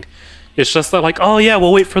other thing, it's just that like, oh yeah,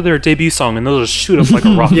 we'll wait for their debut song and they'll just shoot up like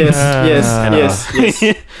a rocket. Yes,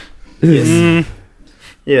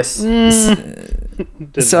 yes.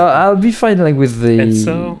 So I'll be fine like with the And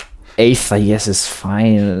so eighth. I guess is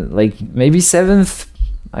fine. Like maybe seventh.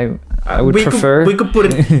 I would we prefer. we could put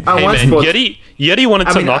it at hey one man, spot. Yeti wanted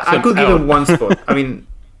I to mean, knock I them could give out. them one spot. I mean,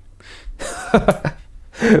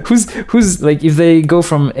 who's like if they go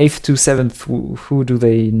from eighth to seventh, who do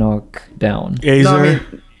they knock down? Azer. no, I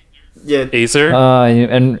mean, yeah, Azer,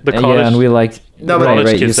 And The college- yeah, and we like No, but- college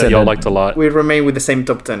right. You kids said that y'all that. liked a lot. we remain with the same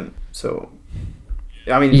top 10. So,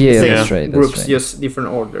 I mean, Yeah, same that's right, that's groups, right. just different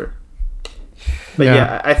order. But Yeah.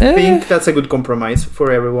 yeah, I think that's a good compromise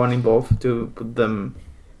for everyone involved to put them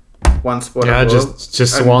one spot Yeah, above.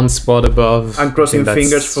 just I'm- one spot above. I'm crossing I think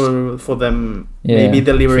fingers that's- for them Yeah. maybe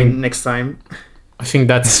delivering Think- next time. I think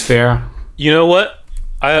that's fair. You know what?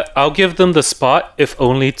 I'll give them the spot if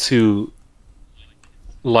only to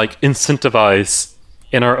like incentivize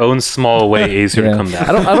in our own small way, Aesir to come back.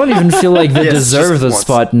 I don't even feel like they Yes, deserve just the once.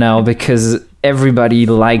 spot now because everybody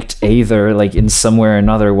liked Aether like in some way or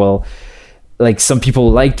another. Well, like some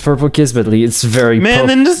people liked Purple Kiss, but like, it's very Man,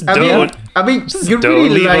 then just I don't. mean, you don't really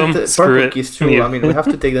leave liked them. Screw Purple it. Kiss too. Yeah. I mean, we have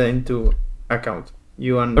to take that into account.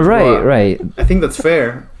 You and right, Roa. right. I think that's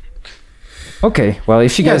fair. Okay, well,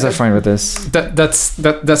 if you guys are fine with this,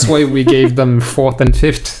 That's why we gave them 4th and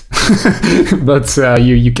 5th. But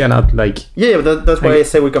you cannot like. Yeah, that's why I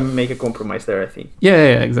say we can make a compromise there. I think.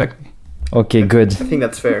 Yeah, exactly. okay, good, I think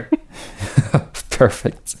that's fair.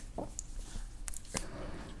 perfect.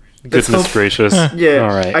 Let's Goodness hope- gracious. Yeah, All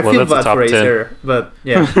right. I Well, feel that's a bad top for 10. Acer, but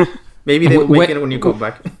yeah, maybe they will make it when you come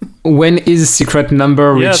back. When is Secret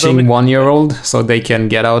Number Yeah, reaching they'll be- 1-year-old so they can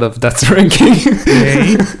get out of that ranking?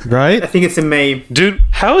 May, I right? think it's in May. Dude,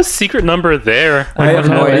 how is Secret Number there? I have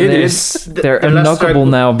no and idea. They're The last track unknockable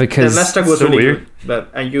was- now The because last track was so really weird. good,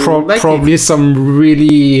 but and you like Probably it. some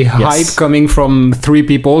really hype coming from 3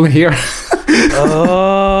 people here.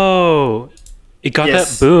 Oh, it got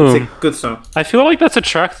Yes, that boom. It's a good song. I feel like that's a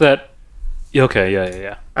track that. Okay,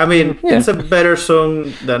 yeah. I mean, Yeah. it's a better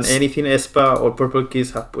song than anything aespa or Purple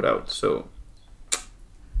Kiss have put out. So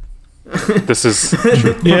This is.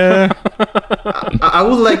 Yeah. I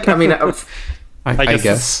would like. I mean, I guess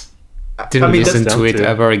guess. I Didn't mean, listen that's to it down to-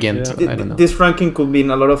 ever again. yeah. I don't know. this ranking could mean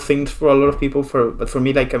a lot of things for a lot of people. But for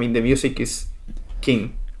me, like, I mean, the music is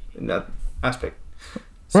king in that aspect.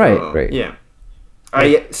 Right. Yeah,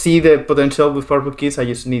 I see the potential with Purple Kiss. I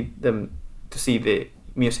just need them to see the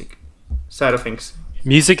music side of things.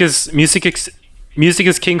 Music is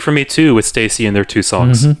king for me too with Stacy and their 2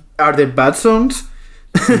 songs. Are they bad songs?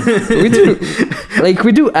 we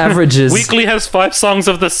do averages. Weekly has 5 songs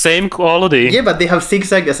of the same quality. Yeah, but they have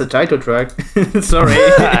Zigzag as a title track. Sorry.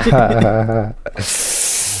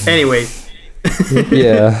 Anyway.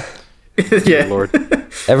 Yeah, Yeah. Lord.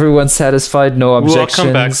 everyone's satisfied. No We'll objections.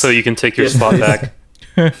 come back so you can take your Yes, spot please. back.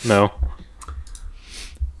 No.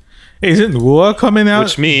 Isn't Wua coming out,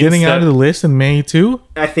 Which means getting out that- of the list in May too?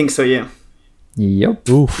 I think so, yeah. Yep.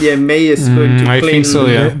 Oof. Yeah, May is going to I clean. think so,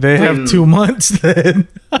 yeah. They have clean- 2 months then.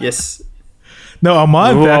 Yes. No, a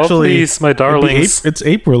month Oh, actually. please, my darlings. It's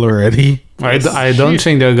April already. I don't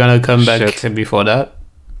think they're gonna come back Shit. before that.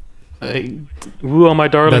 Ooh, oh, my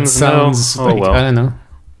That darlings, sounds no. like, Oh, well. I don't know.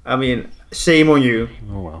 I mean, shame on you.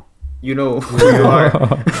 Oh, well. You know who you are.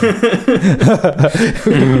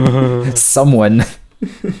 Someone.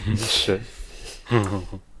 Shit.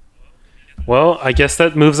 Well, I guess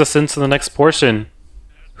that moves us into the next portion.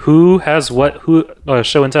 Who has what? Who?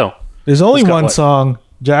 Show and tell. There's only Who's got one what? song,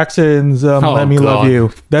 Jackson's Oh, "Let Me Love God.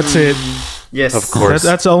 You." That's it. Yes. Of course.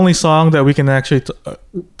 That's the only song that we can actually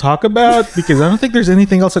talk about because I don't think there's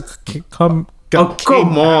anything else that Oh,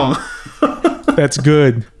 come on. that's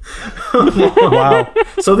good. Wow.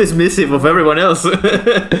 So dismissive of everyone else.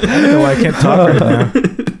 No, I can't talk right now.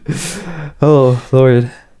 Oh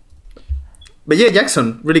Lord. But yeah,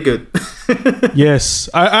 Jackson, really good. Yes,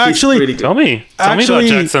 I He's actually really good. Tell me about Actually,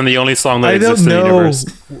 Jackson, the only song that I exists don't in the know universe.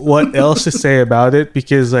 what else to say about it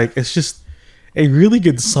because like it's just a really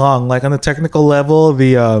good song. Like on the technical level,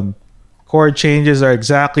 the chord changes are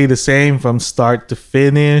exactly the same from start to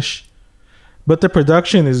finish, but the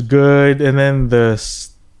production is good, and then the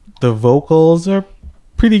vocals are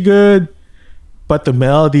pretty good, but the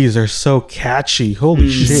melodies are so catchy. Holy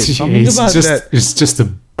shit! Something It's about that. just a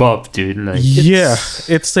bop, dude. Like, Yeah,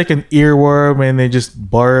 it's like an earworm, and it just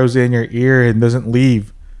burrows in your ear and doesn't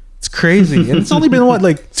leave. It's crazy, and it's only been what,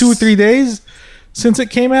 like 2 or 3 days since it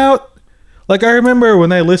came out. Like I remember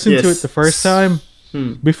when I listened to Yes. it the first time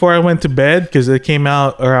before I went to bed because it came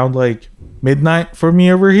out around like midnight for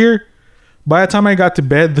me over here. By the time I got to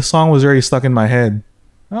bed, the song was already stuck in my head.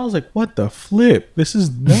 I was like, "What the flip? This is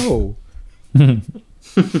no."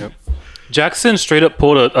 Jackson straight up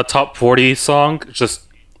pulled a top 40 song just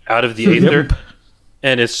out of the aether,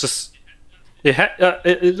 and it's just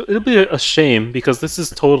it'll be a shame because this is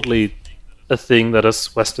totally a thing that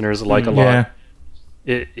us Westerners like a lot.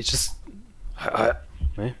 Yeah, It's just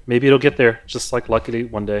maybe it'll get there, just like luckily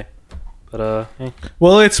one day. But hey.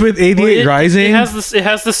 well, it's with 88 Rising. It has this. It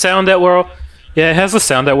has the sound that we're all. Yeah, it has the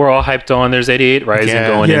sound that we're all hyped on. There's 88 Rising Yeah.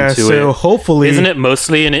 going yeah, into so it. hopefully, Isn't it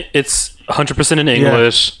mostly in it's 100% in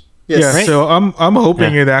English? Yes. Yeah, Right? so I'm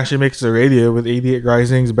hoping Yeah. it actually makes the radio with 88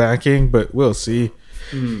 Rising's backing, but we'll see.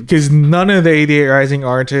 Because none of the 88 Rising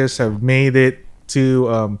artists have made it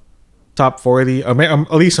to top 40,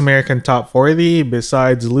 at least American top 40,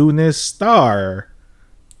 besides Luna's Star.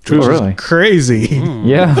 Oh, really? Crazy.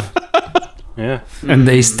 Yeah. Yeah. and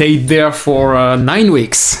they stayed there for 9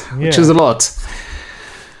 weeks, which Yeah. is a lot.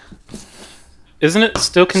 Isn't it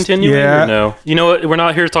still continuing? Yeah. Or no. You know what? We're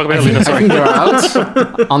not here to talk about I Alina. think Sorry. they're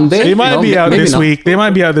out on day. They might No, be out maybe this not. week. They might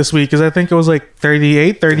be out this week because I think it was like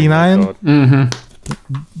 38, 39 Oh, God.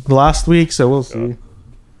 last week. So we'll see.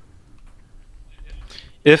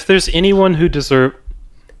 If there's anyone who if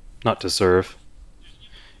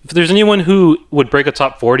there's anyone who would break a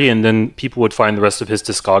top 40 and then people would find the rest of his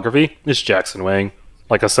discography, it's Jackson Wang,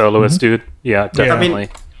 like a soloist dude. Yeah, definitely.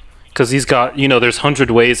 Because he's got, there's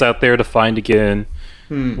 100 ways out there to find again.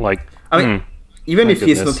 Like, I mean, even My if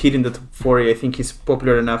he's goodness. not hitting the top 40, I think he's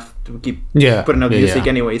popular enough to keep Yeah, putting out yeah, music yeah.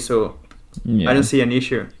 anyway. So I don't see an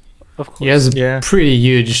issue. of course. He has a Yeah. pretty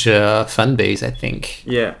huge fan base, I think.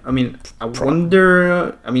 Yeah, I mean, I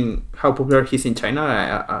wonder. I mean, how popular he's in China.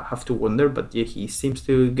 I have to wonder, but yeah, he seems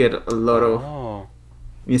to get a lot of Oh.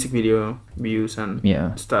 music video views and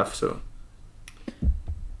Yeah. stuff. So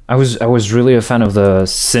I was really a fan of the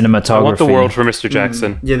cinematography. I want the world for Mr.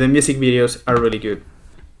 Jackson. yeah, the music videos are really good.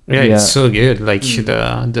 Yeah, Yeah. it's so good. Like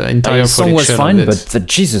the entire The song was production fine, of it. but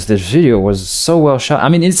Jesus, this video was so well shot. I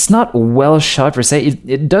mean, it's not well shot per se.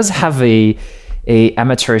 It does have a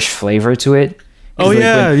amateurish flavor to it. 'Cause, Oh like,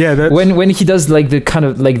 yeah. That's, when he does like the kind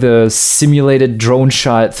of like the simulated drone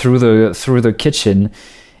shot through the kitchen,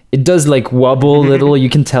 it does like wobble a little. You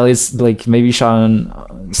can tell it's like maybe shot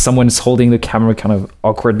on someone's holding the camera kind of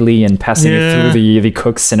awkwardly and passing it through the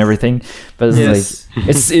cooks and everything. But it's Yes. like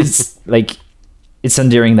it's like it's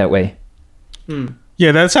endearing that way.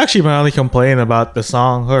 Yeah, that's actually my only complaint about the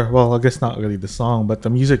song. Or, well, I guess not really the song, but the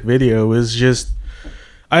music video is just.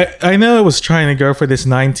 I know it was trying to go for this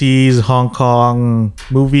 90s Hong Kong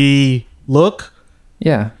movie look,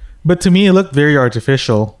 Yeah. but to me it looked very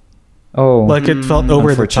artificial. Oh, Like it felt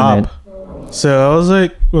over the Unfortunate. top. So I was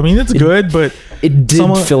like, I mean, it's good, but it did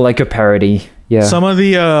someone- feel like a parody. Yeah. some of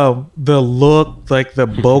the look, like the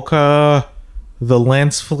bokeh, the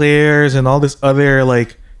lens flares, and all this other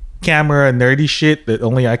like camera nerdy shit that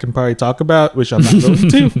only I can probably talk about, which I'm not going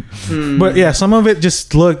to. But yeah, some of it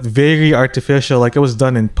just looked very artificial, like it was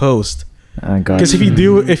done in post. God. Because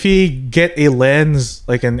if you get a lens,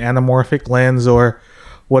 like an anamorphic lens or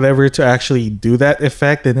whatever, to actually do that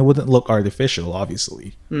effect, then it wouldn't look artificial,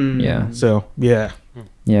 obviously. Yeah. So yeah,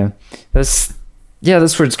 That's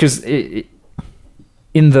weird because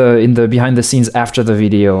in the behind the scenes after the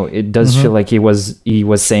video, it does feel like he was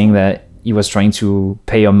saying that he was trying to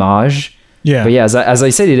pay homage. yeah, But yeah, as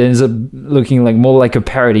I said, it ends up looking like more like a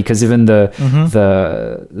parody because even the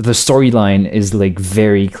storyline is like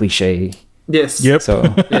very cliche. Yes. Yep.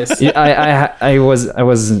 So Yes. yeah, I was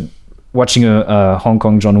watching a Hong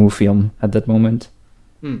Kong John Woo film at that moment.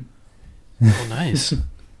 Oh, nice.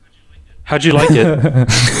 How'd you like it?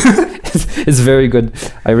 It's very good.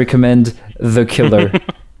 I recommend The Killer.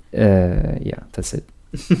 Yeah, that's it.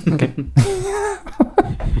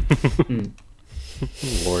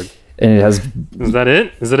 Lord. And it has Is that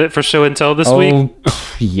it? Is that it for show and tell this week?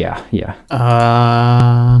 yeah.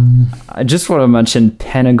 I just want to mention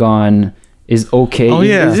Pentagon is okay. Oh,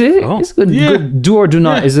 yeah. It's good. Yeah. Good. Do or do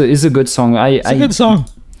not Yeah. is a good song. It's a good song.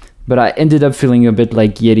 But I ended up feeling a bit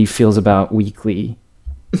like Yeti feels about Weekly,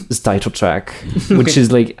 this title track, which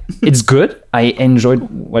is like it's good. I enjoyed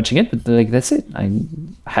watching it, but like that's it. I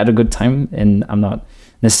had a good time, and I'm not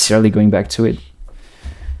necessarily going back to it.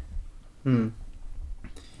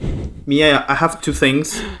 Me, I have two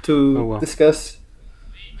things to Oh, wow. discuss.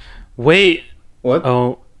 Wait. What?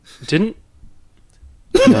 Oh, didn't?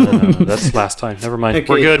 No. That's last time. Never mind. Okay.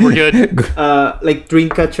 We're good. We're good. Like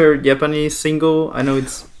Dreamcatcher Japanese single. I know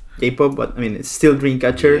it's K-pop, but I mean it's still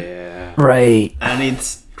Dreamcatcher, Yeah. Right. and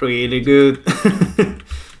it's really good.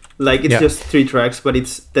 Like it's Yeah. just 3 tracks, but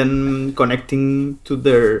it's them connecting to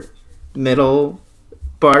their metal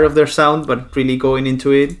part of their sound, but really going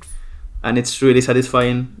into it, and it's really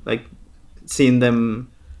satisfying. Like seeing them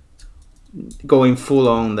going full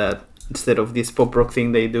on that instead of this pop rock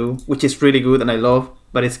thing they do, which is really good and I love.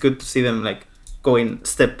 But it's good to see them like going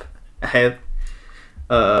step ahead.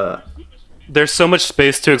 There's so much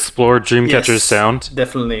space to explore Dreamcatcher's Yes, sound.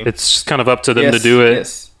 Definitely. It's just kind of up to them to Yes, do it.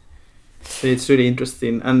 Yes. So it's really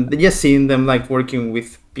interesting, and just seeing them like working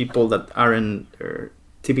with people that aren't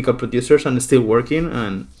typical producers and still working,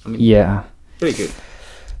 and I mean, Yeah. really good.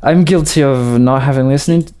 I'm guilty of not having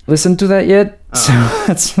listened to that yet. So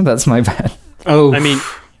that's my bad. Oh, I mean,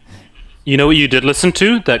 you know what you did listen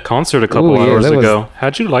to? That concert a couple Ooh, yeah, hours that was- ago.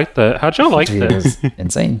 How'd you like that? How'd y'all like It that? was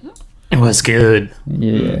insane. it was good.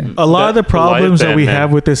 Yeah. A lot of the That problems live that we band, man.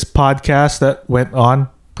 have with this podcast that went on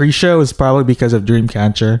pre-show is probably because of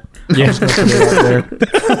Dreamcatcher. Yeah.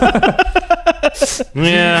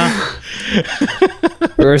 Yeah.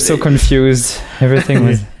 We were so confused. Everything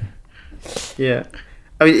was Yeah,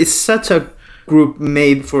 I mean, it's such a group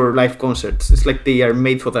made for live concerts. It's like they are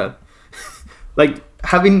made for that. Like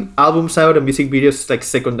having albums out and music videos is like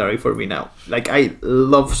secondary for me now. Like I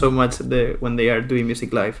love so much when they are doing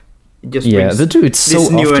music live. It just brings they do it so this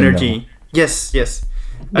new often, energy. though. Yes. Yeah,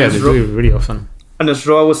 And they do it really often. and as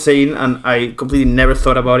Roa was saying, and I completely never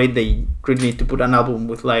thought about it, they really need to put an album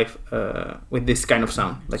with live, with this kind of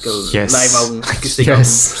sound, like a Yes. live album, acoustic Yes.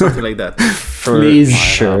 album, something like that. Please,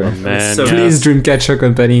 sure. Man, So- yeah. please, Dreamcatcher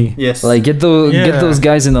Company. Yes. Like get Yeah. those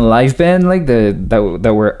guys in a live band like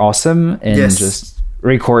that were awesome, and Yes. just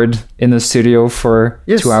record in the studio for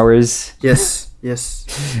Yes. 2 hours. Yes.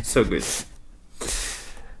 So good.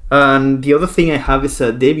 And the other thing I have is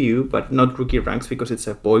a debut, but not Rookie Ranks because it's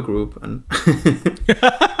a boy group. And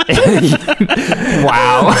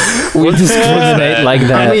Wow, we discriminate like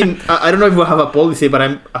that. I mean, I don't know if we have a policy, but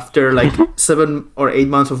I'm after like 7 or 8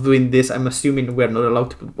 months of doing this, I'm assuming we're not allowed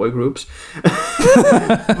to put boy groups.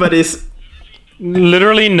 But it's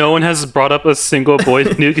Literally, no one has brought up a single boy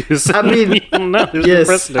news. I mean, no, there's yes.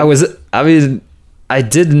 no precedent. I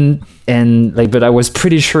didn't, and like, but I was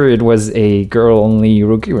pretty sure it was a girl-only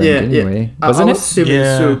rookie rank anyway, I wasn't was it? assuming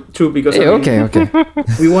Yeah. so too because Hey, I mean, okay.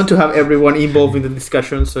 we want to have everyone involved in the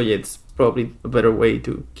discussion, so yeah, it's probably a better way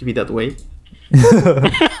to keep it that way.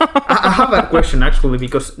 I have a question actually,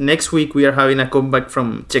 because next week we are having a comeback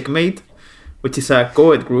from Checkmate, which is a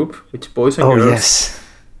co-ed group, which boys and Oh girls. yes.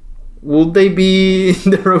 Would they be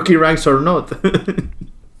in the rookie ranks or not?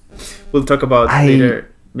 We'll talk about later,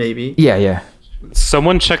 maybe. Yeah.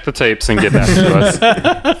 Someone check the tapes and get back to us.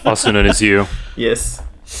 Also known as you. Yes.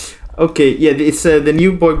 Okay, yeah, it's the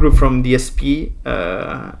new boy group from DSP,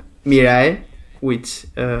 Mirai, which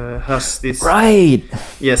has this... Right.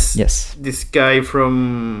 Yes. Yes. This guy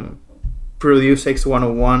from Produce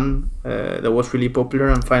X101 that was really popular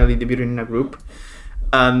and finally debuted in a group.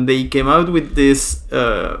 And they came out with this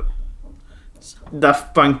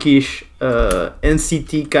Daft Punkish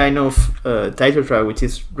NCT kind of title track, which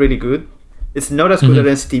is really good. It's not as good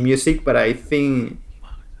as NCT music, but I think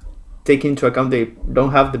taking into account they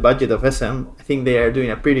don't have the budget of SM, I think they are doing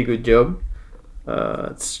a pretty good job.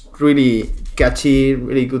 It's really catchy,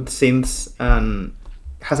 really good synths, and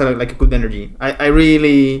has a good energy. I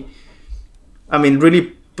really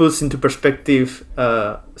puts into perspective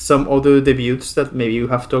some other debuts that maybe you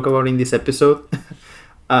have talked about in this episode.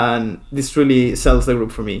 And this really sells the group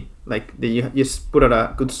for me. Like you just put out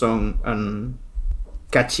a good song and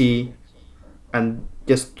catchy, and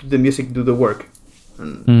just the music do the work.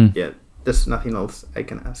 And yeah, there's nothing else I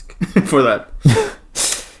can ask for that.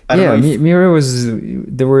 I don't know if- Mira was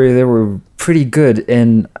they were pretty good,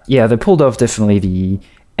 and yeah, they pulled off definitely the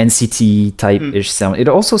NCT type ish sound. It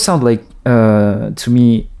also sounded like to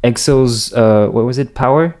me EXO's what was it,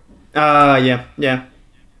 Power? yeah.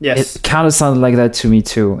 Yes. It kind of sounded like that to me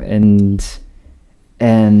too,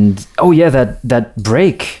 and oh yeah, that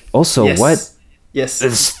break also. Yes. What? Yes.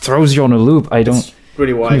 This throws you on a loop. I don't It's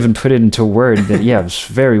really can't wild. even put it into word. But yeah, it's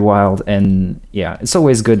very wild, and yeah, it's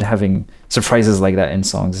always good having surprises like that in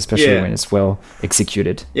songs, especially Yeah. when it's well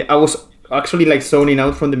executed. Yeah, I was actually like zoning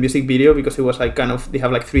out from the music video because it was like kind of, they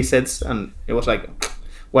have like 3 sets and it was like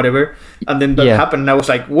whatever, and then that Yeah. happened and I was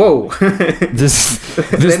like, whoa. This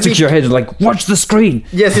Let took me- your head like, watch the screen.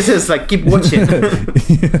 Yes, it says like keep watching.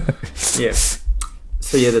 Yeah.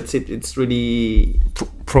 So yeah, that's it. It's really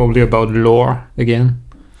Probably about lore again.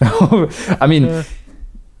 I mean,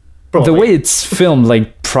 probably. the way it's filmed,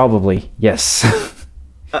 like probably yes.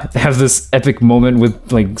 They have this epic moment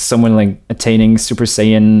with like someone like attaining Super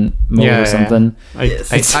Saiyan mode Yeah, or yeah. something.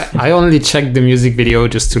 Yes. I only checked the music video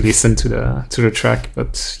just to listen to the track,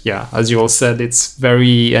 but yeah, as you all said, it's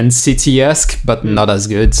very NCT-esque, but not as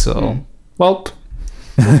good. So, well,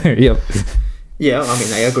 Yep. Yeah, I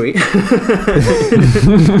mean, I agree.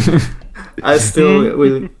 I still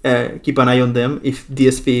will keep an eye on them if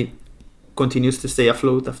DSP continues to stay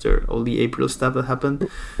afloat after all the April stuff that happened.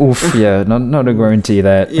 Oof. Yeah. Not a guarantee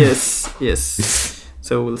that. Yes.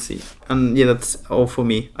 So we'll see. And yeah, that's all for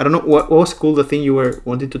me. I don't know what was cool, the thing you were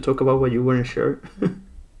wanting to talk about but you weren't sure.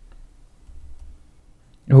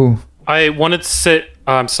 Ooh. I wanted to say,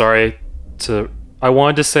 I'm sorry. I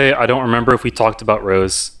wanted to say I don't remember if we talked about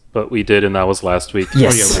Rose, but we did, and that was last week.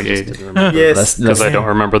 Yes. Oh, yeah, we did. Yes. Because I don't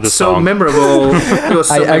remember the So song. memorable. It was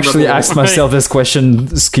so I actually memorable. asked myself this question,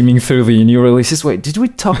 skimming through the new releases. Wait, did we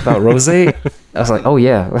talk about Rose? I was like, oh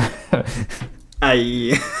yeah.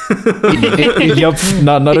 Yup.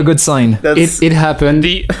 Not a good sign. That's it happened.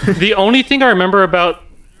 The only thing I remember about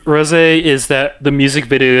Rose is that the music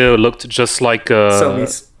video looked just like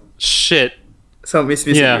Somi's shit.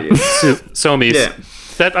 music Yeah, video. Somi's. Yeah.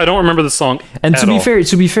 That I don't remember the song. And at to all.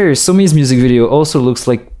 be fair, Somi's music video also looks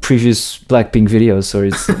like previous Blackpink videos, so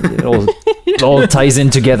it all ties in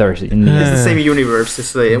together. It's the same universe.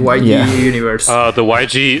 It's the YG Yeah. universe. The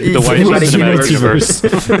YG It's cinematic cinematic universe.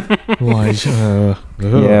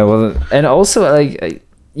 Yeah, well, and also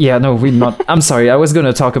we're not. I'm sorry, I was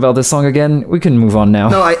gonna talk about this song again. We can move on now.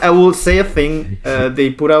 No, I will say a thing. They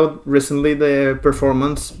put out recently the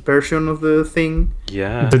performance version of the thing,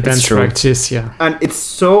 Yeah. The dance true. practice, yeah. and it's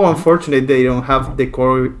so unfortunate they don't have the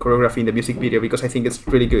choreography in the music video because I think it's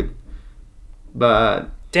really good. But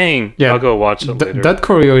Dang. Yeah. I'll go watch it later. That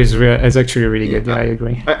choreo is actually really good. Yeah, I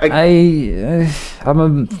agree.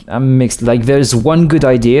 I'm mixed. Like, there's one good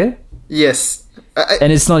idea, yes, and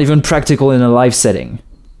it's not even practical in a live setting.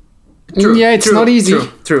 Yeah, it's not easy.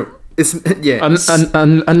 True. It's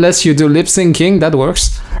Unless you do lip syncing, that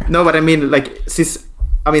works. no, but I mean, like she's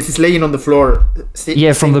laying on the floor.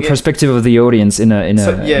 Yeah, from the singing. perspective of the audience in a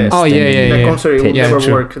So, yeah. in a Oh, yeah, standing yeah, The yeah. concert it would Yeah, never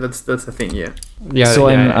true. work. That's the thing. Yeah, Yeah. So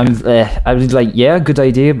yeah, I was like, yeah, good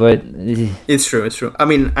idea, but it's true. I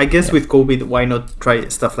mean, I guess with COVID, why not try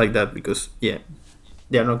stuff like that? Because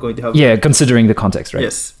they are not going to have. yeah, considering the context, right?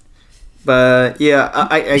 Yes, but yeah,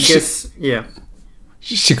 I guess yeah.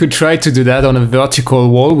 She could try to do that on a vertical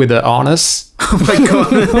wall with an harness. Oh my god,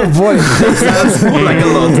 Oh boy, that's more like a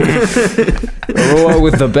lot. Roa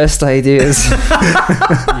with the best ideas.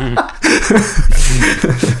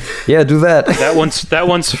 Yeah, do that. That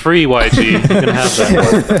one's free, YG. You can have that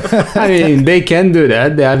one. I mean, they can do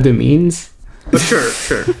that. They have the means. But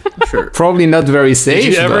sure. Probably not very safe.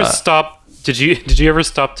 Did you ever but- stop? Did you ever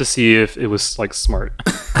stop to see if it was like smart?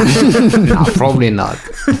 No, probably not.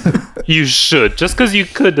 You should. Just because you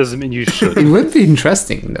could doesn't mean you should. It would be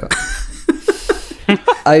interesting though.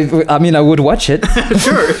 I mean, I would watch it.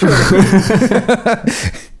 Sure.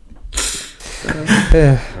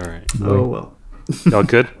 All right. Oh well. Y'all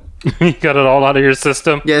good? You got it all out of your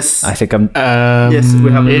system? Yes. I think I'm. Yes, we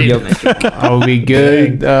have. Are we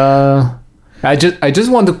good? I just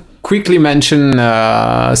want to quickly mention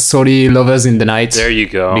Sorry Lovers in the Night. There you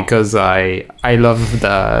go. Because I love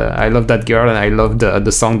that girl and I love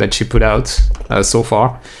the song that she put out so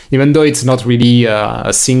far. Even though it's not really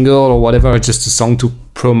a single or whatever, it's just a song to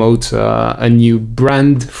promote a new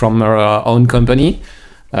brand from her own company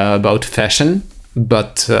about fashion.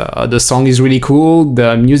 But the song is really cool.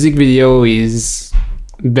 The music video is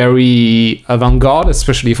very avant-garde,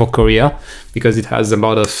 especially for Korea, because it has a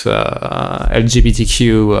lot of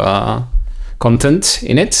LGBTQ content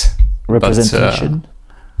in it. Representation.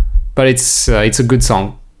 But it's a good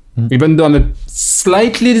song. Even though I'm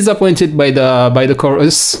slightly disappointed by the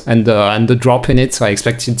chorus and the drop in it, so I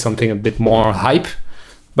expected something a bit more hype.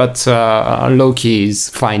 But low-key is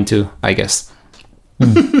fine too, I guess.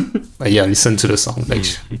 But yeah, listen to the song. Like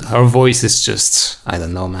her voice is just, I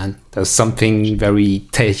don't know, man. There's something very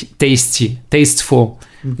tasteful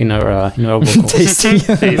in her vocals. Tasty.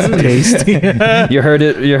 Tasty. You heard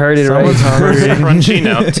it right. Crunchy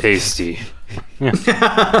now, tasty.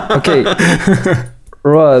 Okay.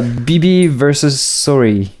 Roa, BB versus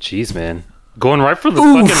Sorry. Jeez, man. Going right for the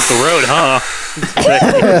fucking throat, huh?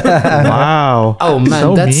 Wow. Oh man,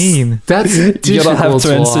 so that's mean. That's You don't have difficult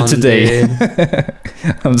to answer one, today. dude.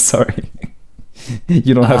 I'm sorry.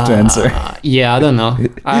 You don't have to answer. Yeah, I don't know.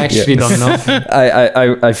 I actually don't know.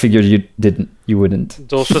 I figured you didn't. You wouldn't.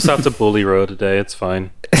 Dolph just have to bully Ro today. It's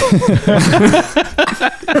fine.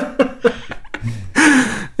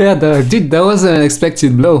 Yeah, dude, that was an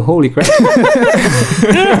unexpected blow. Holy crap.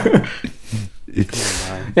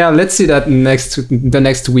 Yeah, let's see that the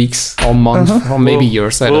next weeks or month or maybe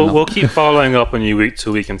years. I don't know. We'll keep following up on you week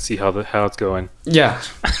to week and see how it's going. Yeah,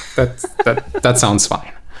 that sounds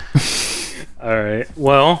fine. All right.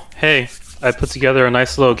 Well, hey, I put together a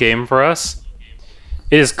nice little game for us.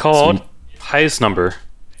 It is called Highest Number.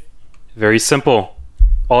 Very simple.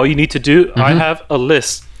 All you need to do, I have a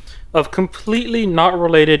list of completely not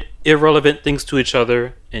related, irrelevant things to each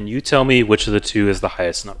other, and you tell me which of the two is the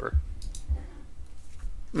highest number.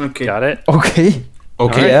 Okay. Got it? Okay.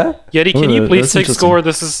 Okay. Yeah. Yeti, can you please that's take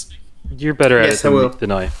interesting. score? You're better at Yes, it I will.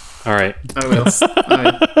 than I. All right. I will.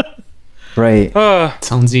 Right.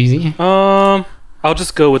 Sounds easy. I'll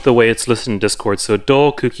just go with the way it's listed in Discord. So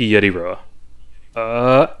Dole, Kuki, Yeti, Roa.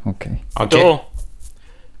 Okay. Okay. Dole,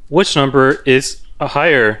 which number is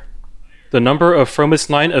higher? The number of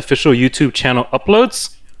Fromis9 official YouTube channel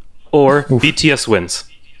uploads or BTS wins?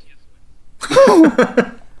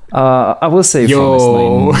 I will say Yo.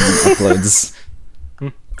 Fromis9 uploads.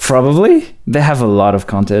 Probably. They have a lot of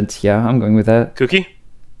content. Yeah, I'm going with that. Kuki?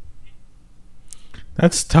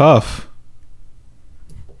 That's tough.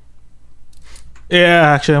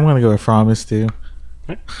 Yeah, actually, I'm gonna go with Promise too.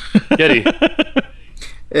 Yeti,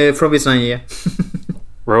 From his 9, yeah.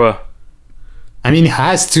 Roa. I mean, it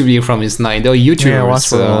has to be from his 9. Though YouTubers. Yeah, watch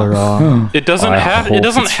for raw. It doesn't I have. hope It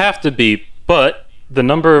doesn't it's- have to be, but the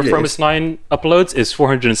number of Yes. From His 9 uploads is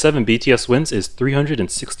 407. BTS wins is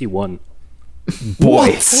 361.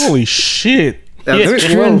 What? Holy shit! That's Yeah.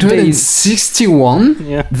 361?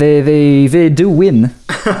 Yeah, They do win.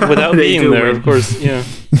 without They being do there, win. of course. Yeah,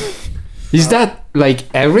 Is that like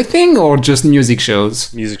everything or just music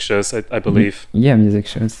shows? music shows, I believe. Yeah, music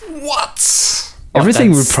shows. What?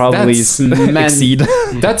 Everything would probably exceed.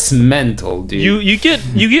 That's mental, dude. You get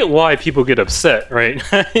why people get upset, right?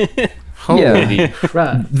 Holy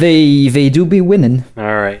crap. They do be winning.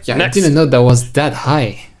 All right. Yeah, Next, I didn't know that was that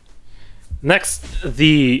high. next,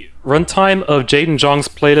 the runtime of Jaden Jong's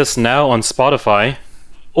playlist now on Spotify,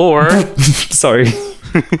 or Sorry.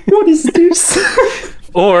 What is this?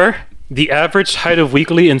 or the average height of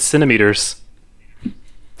Weekly in centimeters.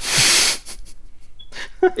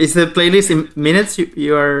 Is the playlist in minutes?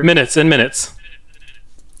 You are. Minutes and minutes.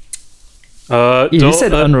 You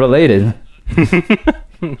said unrelated.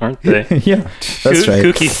 aren't they? Yeah, that's right.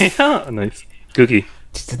 Cookie. Nice. Cookie.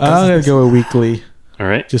 I'm gonna go with weekly All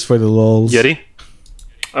right. just for the lulz. Yeti.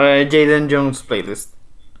 Jaden Jones playlist.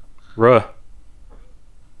 Ruh.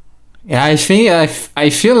 Yeah, I think I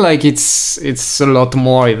feel like it's a lot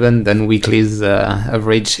more even than Weekly's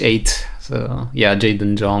average 8. So yeah,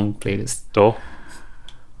 Jaden Jong playlist. Do.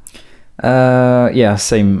 Yeah,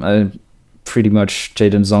 same. Pretty much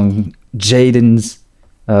Jaden's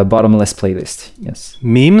bottomless playlist. Yes.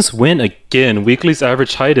 Memes win again. Weekly's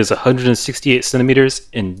average height is 168 centimeters,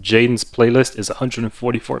 and Jaden's playlist is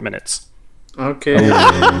 144 minutes. Okay.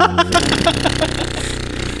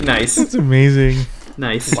 Nice. It's amazing.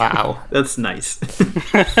 Nice. Wow. That's nice.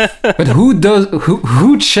 But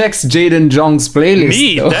who checks Jaden Jong's playlist?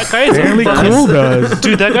 Me, though? that guy's Apparently, a Cool does.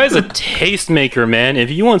 dude. That guy's a tastemaker, man. If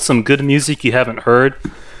you want some good music you haven't heard,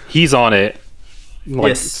 he's on it. Like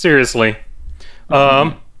Yes. seriously.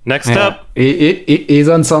 Next Yeah, up, it is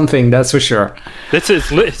on something, that's for sure. this is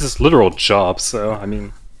his literal job. So I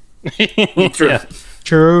mean, True. yeah.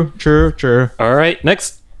 True. All right,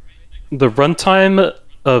 next, the runtime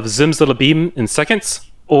of Zimzalabim in seconds,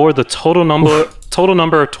 or the total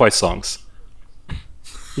number of Twice songs.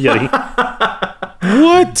 Yeti.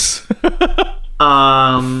 What?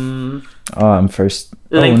 Oh, I'm first.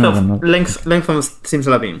 Length no, of I'm not. length of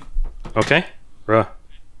Simsalabim. Okay, Ruh.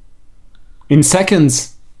 In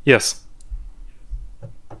seconds. Yes.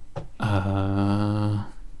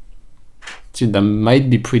 Dude, that might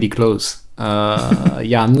be pretty close.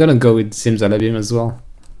 Yeah, I'm gonna go with Simsalabim as well.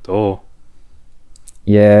 Oh,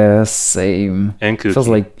 Yeah, same. and Cookie. Feels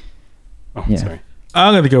like Oh, yeah. sorry.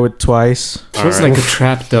 I'm gonna go with twice. Feels Alright. like a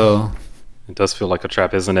trap though. It does feel like a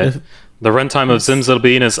trap, isn't it? The runtime of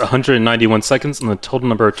Zimzalabim is 191 seconds, and the total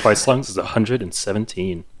number of Twice songs is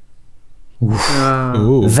 117.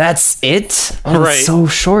 Ooh. That's it. Oh, Right. that's so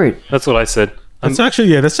short. That's what I said. That's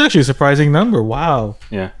actually a surprising number. Wow.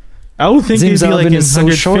 Yeah. I would think it'd be like in Zimzalabim is so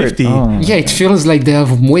short. 150, Oh. Yeah, it feels like they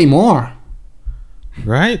have way more.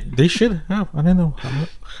 right? They should have. I don't know.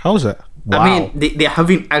 How's that? Wow. I mean, they have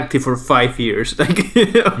been active for 5 years. Like,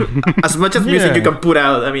 as much as music Yeah. you can put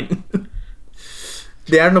out, I mean,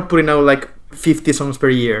 they are not putting out like 50 songs per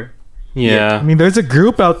year. I Yeah. mean, there's a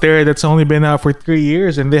group out there that's only been out for 3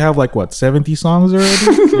 years, and they have like what 70 songs already.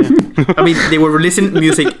 I mean, they were releasing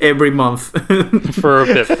music every month. For a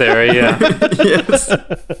bit there, yeah. Yes.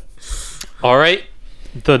 All right.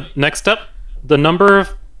 The next up, the number of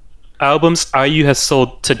albums IU has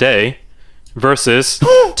sold today versus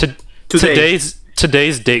Today.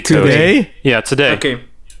 today's date code. Today? Yeah, today. Okay.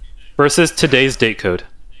 Versus today's date code.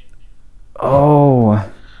 Oh,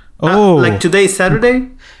 Oh, Like today, is Saturday?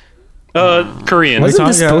 Korean. wasn't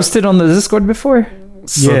this yeah. posted on the Discord before?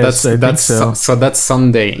 So Yes, I think that's so. so that's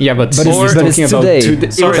Sunday. Yeah, but But we're it's talking about today. 2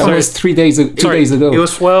 days. Sorry, that sorry. was 3 days. 2 days ago. It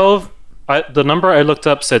was 12. The number I looked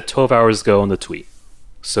up said 12 hours ago on the tweet.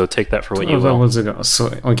 So take that for what you that will. was ago.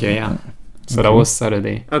 So okay, yeah. So that was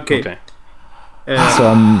Saturday. okay. Okay.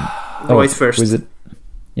 So Roy's first. Was it?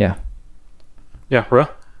 Yeah. Yeah, Ruh?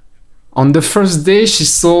 On the first day, she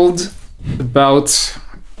sold about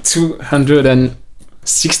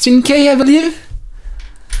 216K, I believe.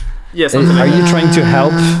 Yes. something Are like you trying to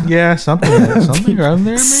help? yeah, something around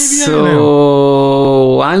there. Maybe I don't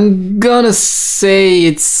know. So I'm gonna say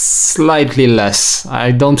it's slightly less.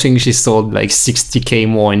 I don't think she sold like 60K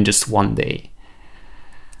more in just one day.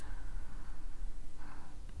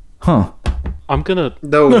 Huh? I'm gonna. that.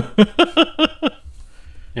 No.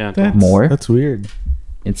 Yeah. That's, More? That's weird.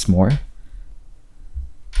 It's more.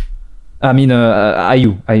 I mean,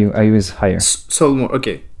 IU is higher. Sold more.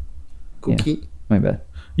 Okay. Cookie. My bad.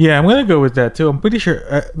 Yeah, I'm gonna go with that too. I'm pretty sure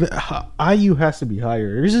IU has to be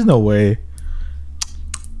higher. There's just no way.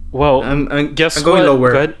 Well, I'm guess going what?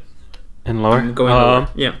 lower. Go ahead. And lower. I'm going lower.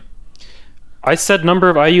 Yeah. I said number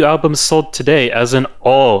of IU albums sold today, as in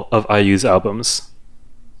all of IU's albums,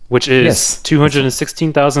 which is Yes.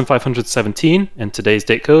 216,517, and today's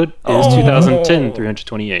date code is 2010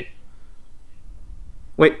 328.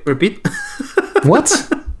 Wait, repeat.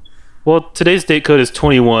 What? Well, today's date code is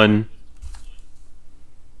 21.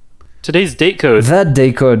 Today's date code. That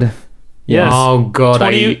day code. Yes. Oh god,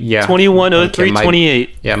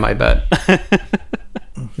 210328. Yeah, my bad.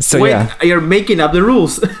 So Wait, yeah, you're making up the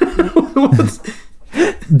rules. dude,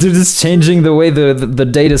 it's changing the way the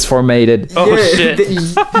date is formatted. Oh shit. Date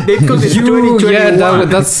code is 2021. Yeah,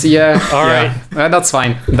 that's yeah. All yeah. That's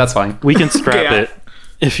fine. That's fine. We can scrap Okay, it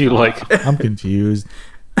if you like. I'm confused.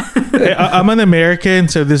 I'm an American,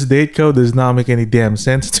 so this date code does not make any damn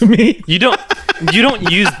sense to me. You don't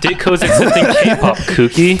use date codes except in K-pop,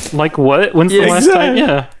 Kooky. Like what? When's the Yeah, last time?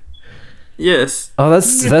 Yeah. Yes. Oh,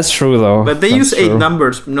 that's true though. But they That's use 8 true.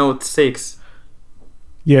 numbers, not 6.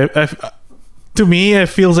 Yeah, to me, it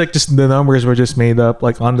feels like just the numbers were just made up,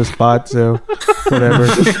 like on the spot. So whatever.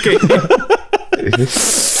 Okay.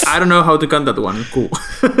 I don't know how to count that one. Cool.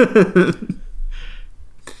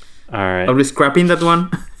 All right. Are we scrapping that one?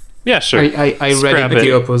 Yeah, sure. I read Scrap it it.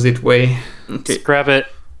 the opposite way. Okay. Scrap it.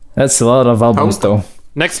 That's a lot of albums though.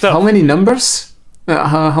 Next up. How many numbers?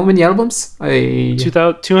 How many albums?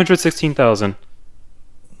 216,000.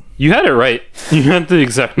 You had it right. You had the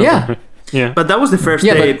exact number. Yeah. But that was the first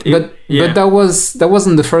Yeah, date. but yeah. that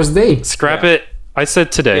wasn't the first day. Scrap it. I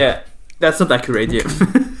said today. Yeah. That's not accurate, yeah.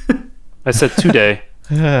 I said today.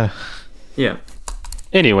 Yeah. Yeah.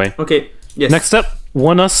 Anyway. Okay. Yes. Next up,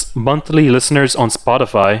 us monthly listeners on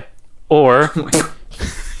Spotify, or Oh my God.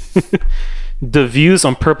 the views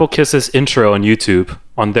on Purple Kiss's intro on YouTube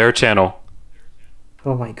on their channel.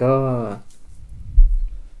 Oh my god.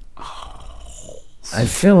 I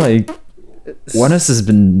feel like ONEUS has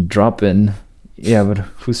been dropping. Yeah, but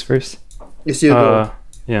who's first? It's you go.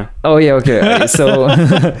 Yeah. Oh yeah, okay. So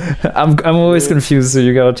I'm always confused. So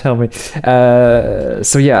you gotta tell me.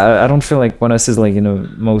 So yeah, I don't feel like ONEUS is like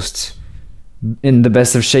most in the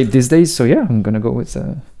best of shape these days. So yeah, I'm gonna go with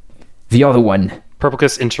the other one. Purple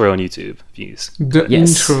Kiss intro on YouTube views. The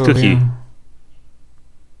Yes. intro. Cookie. Yeah.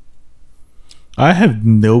 I have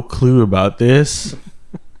no clue about this.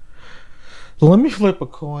 Let me flip a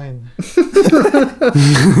coin.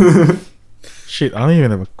 Shit, I don't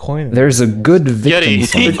even have a coin. There's a good victim Yeti.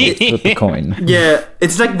 song called Flip a Coin. Yeah,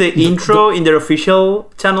 it's like the intro in their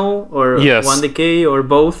official channel or Yes. 1DK or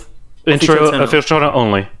both. Intro channel. official channel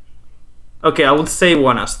only. Okay, I would say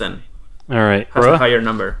ONEUS then. All right. Has a Roa? higher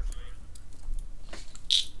number.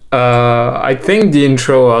 I think the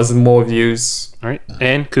intro has more views. All right.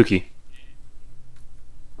 And Cookie.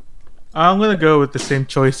 I'm gonna go with the same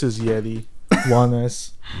choice as Yeti.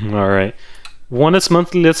 ONEUS. All right. ONEUS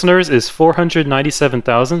monthly listeners is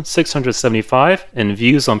 497,675, and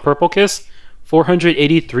views on Purple Kiss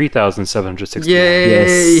 483,760. Yay!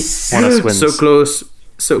 Yes. ONEUS wins. So close.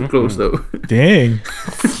 So close though. Dang.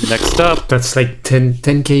 Next up, That's like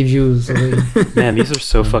 10k views. man, these are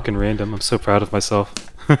so fucking random. I'm so proud of myself.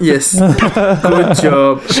 Yes. Good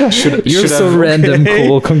job. You're so have- random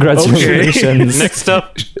cool. Congratulations. Next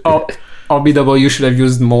up, RBW should have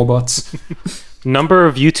used more bots. number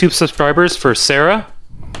of YouTube subscribers for Sarah,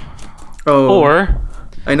 Oh, or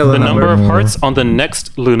I know the number of number. hearts on the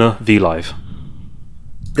next Luna V Live.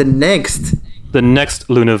 The next. The next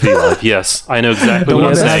Luna V Live. Yes, I know exactly The what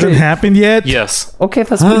one I'm that saying. hasn't happened yet? Yes. Okay,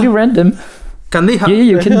 that's pretty random. Can they have? Yeah,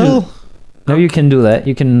 you The can do. hell? No, you can do that.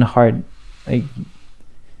 You can hard like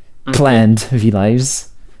planned V lives.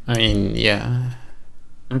 I mean, yeah,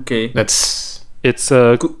 Okay. that's It's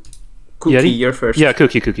Cookie, Yeti? you're first. yeah,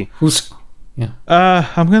 Cookie. who's.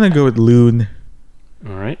 I'm gonna go with Loon.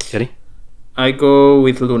 All right, Yeti. I go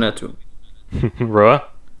with Luna too. Roa.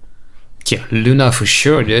 Yeah, Luna for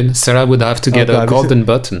sure, dude. Sarah would have to get God, a this golden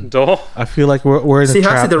button. Dole. I feel like we're in a She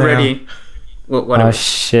trap has it now. already. Well, whatever. Oh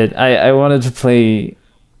shit! I wanted to play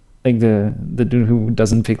like the dude who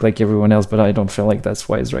doesn't pick like everyone else, but I don't feel like that's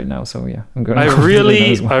wise right now. So yeah, I'm gonna. I go with Luna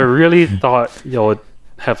really, as well. I really thought y'all would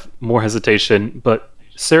have more hesitation, but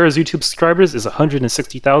Sarah's YouTube subscribers is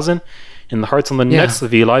 160,000, and the hearts on the Yeah. next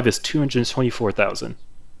V Live is 224,000.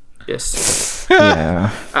 Yes.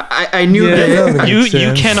 Yeah. I knew Yeah, that. that You makes you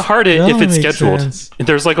sense. can heart it That if it's makes scheduled. sense.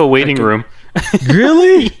 There's like a waiting Okay. room.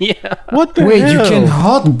 Really? Yeah. What the Wait, hell? you can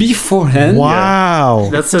hot beforehand? Wow.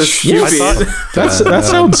 That's so I stupid. thought, That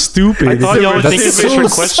sounds stupid. I thought y'all would think That's of a trick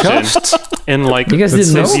so question scuffed. and like You guys didn't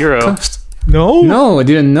say know? 0. No, No, I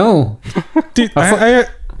didn't know. dude, I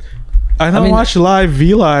don't mean- watch live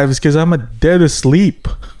V lives because I'm a dead asleep,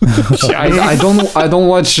 I don't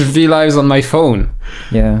watch V Lives on my phone.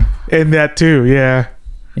 Yeah. and that too. Yeah.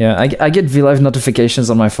 Yeah, I get VLive notifications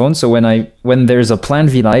on my phone, so when there's a planned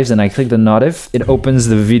VLives and I click the notif, it opens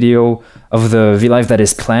the video of the VLive that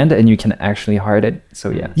is planned, and you can actually heart it. So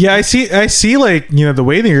yeah. Yeah, I see like, the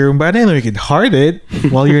waiting room, but I didn't know you could heart it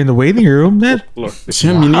while you're in the waiting room. That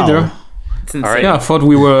Yeah, me neither. It's insane. All right. Yeah,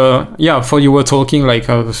 I thought you were talking like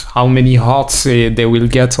of how many hearts they will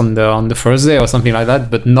get on the first day or something like that,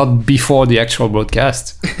 but not before the actual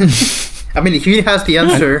broadcast. I mean, if he has the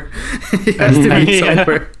answer, he has to be Yeah.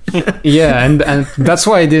 somewhere. Yeah, and that's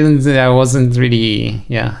why I wasn't really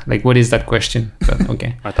like what is that question? But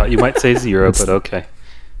okay. I thought you might say 0, but okay.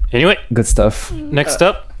 Anyway, Good stuff. next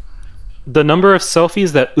up, the number of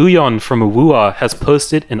selfies that Uyon from Uwua has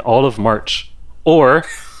posted in all of March, or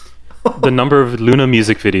the number of Luna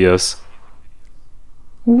music videos.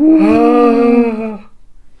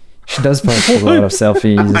 She does post a lot of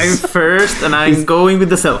selfies. I'm first, and I'm going with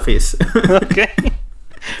the selfies. Okay.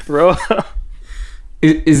 Ro.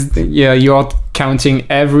 You're counting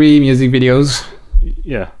every music videos,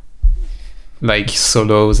 Yeah. like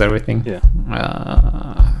solos, everything. Yeah.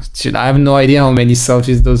 Shit, I have no idea how many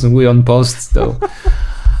selfies does Uyon post though.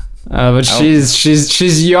 But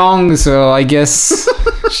she's young, so I guess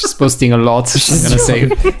she's posting a lot. I'm gonna say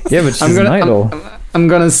Yeah, but she's I'm gonna- an idol. I'm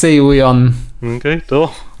gonna say Uyon Okay,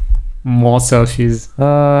 cool. more selfies.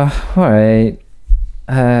 Alright.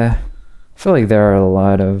 I feel like there are a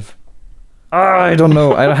lot of... I don't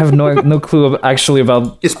know. I have no clue actually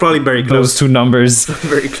about It's probably very those close. two numbers.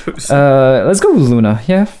 Very close. Let's go with Luna.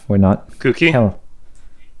 Yeah, why not? Kuki. Hell.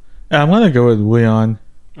 I'm gonna go with Leon.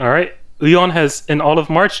 All right. Uyon has, in all of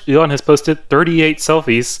March, Uyon has posted 38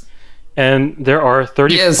 selfies, and there are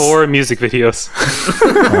 34 music videos.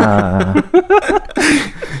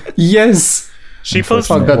 Yes. She posts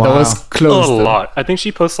Fuck a that, that was close. though. lot. I think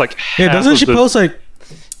she posts like Yeah, half doesn't of she the- post like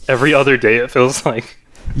every other day, it feels like.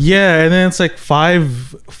 Yeah, and then it's like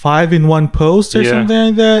five in one post or Yeah. something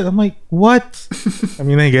like that. I'm like, what? I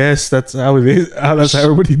mean, I guess that's how it is. That's how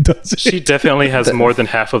everybody does it. She definitely has more than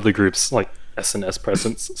half of the group's like SNS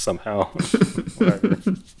presence somehow. Whatever.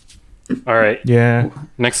 All right. Yeah.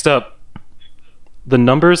 Next up, the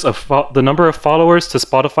number of followers to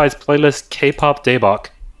Spotify's playlist K-pop Daebak,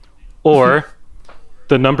 or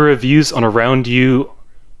the number of views on Around You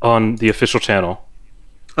on the official channel.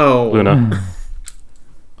 Oh, Luna.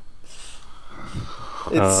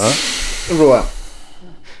 it's Roa.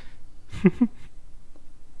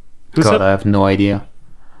 Who's God, up? I have no idea.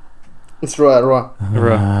 It's Roa.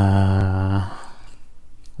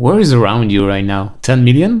 Where is Around You right now? 10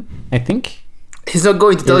 million, I think. He's not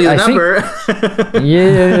going to tell you the I think- number.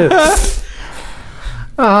 Yeah.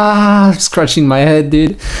 Scratching my head,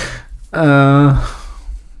 dude.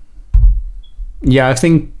 Yeah, I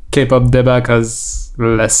think K-pop Daebak has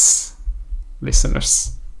less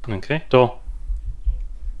listeners. Okay, Dole.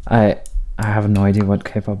 I have no idea what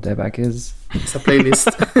K-pop Daebak is. It's a playlist.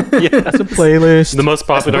 Yeah, It's a playlist. the most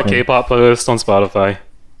popular K-pop playlist on Spotify.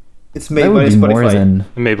 It's made That by would be more Spotify. than...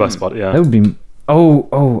 Made by Spotify. Yeah. That would be...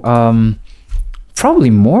 probably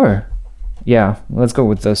more. Yeah, let's go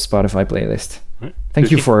with the Spotify playlist. Thank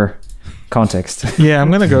you Kuki? for context. Yeah, I'm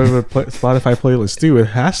gonna go with Spotify playlist too. It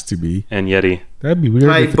has to be. And Yeti. That'd be weird.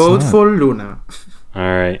 I if it's vote not. for Luna. All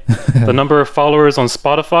right. The number of followers on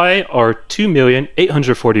Spotify are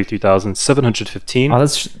 2,843,715. Oh,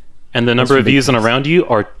 that's... And the number of views on ridiculous. Around You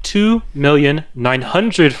are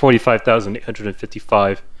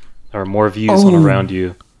 2,945,855. There are more views on Oh. Around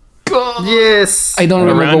You. Yes. I don't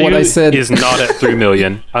remember Around what You I said. is not at 3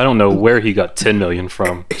 million. I don't know where he got 10 million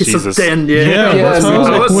from. It's Jesus. a 10, Yeah, yeah. Yeah, I was no,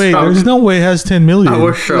 like, wait, there's no way it has 10 million. I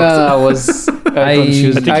was shocked. I was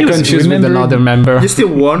confused. think I he was- confused with remember- another member You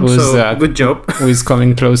still won, Was, so good job. who is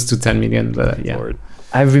coming close to 10 million. But yeah, Lord.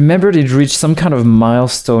 I remembered it reached some kind of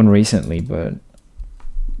milestone recently, but...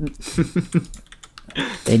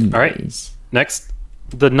 Anyways. Next,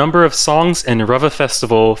 the number of songs in Rava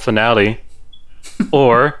Festival finale,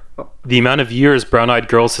 or the amount of years Brown Eyed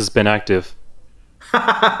Girls has been active.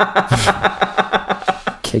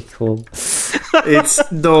 Okay, cool. It's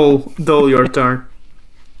Dole, your turn.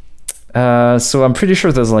 So I'm pretty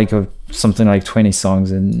sure there's like something like 20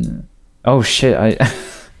 songs in... Oh shit,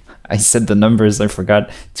 I said the numbers, I forgot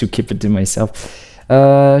to keep it to myself.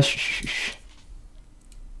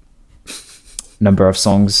 Number of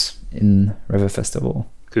songs in River Festival.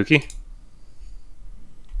 Kuki?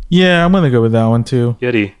 Yeah, I'm gonna go with that one too.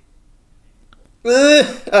 Yeti?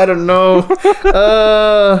 I don't know.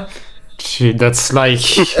 Shit, that's like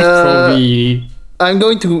probably. I'm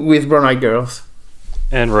going to with Brown Eyed Girls.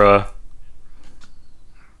 And Ra?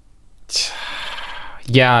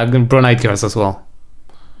 Yeah, I'm gonna Brown Eyed Girls as well.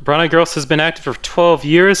 Brown Eyed Girls has been active for 12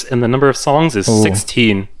 years, and the number of songs is Oh.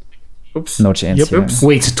 16. Oops. No chance. Yep. here. Oops.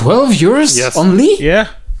 Wait, 12 years Yes. only? Yeah,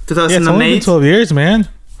 it's only been 2008. 12 years, man.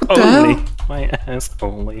 the Only. hell? My ass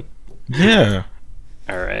only. Yeah.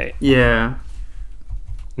 Alright. Yeah.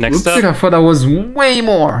 Next Oops, I up. thought that was way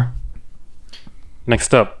more.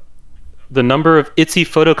 Next up. The number of ITZY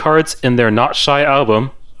photo cards in their Not Shy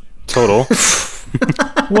album, total.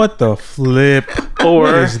 What the flip? What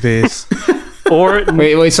Or, is this? or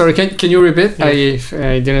Wait, sorry, can you repeat?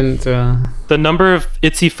 I didn't. the number of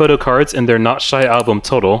ITZY photo cards in their Not Shy album,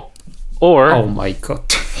 total. Or Oh my god.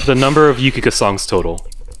 the number of Yukika songs, total.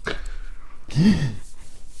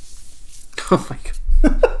 Oh my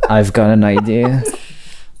god. I've got an idea.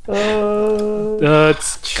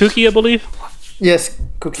 It's Kuki, I believe. Yes,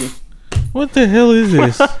 Cookie. What the hell is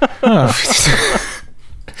this? Huh.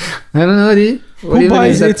 I don't know, dude. What Who even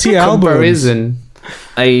buys is that Itzy albums? comparison?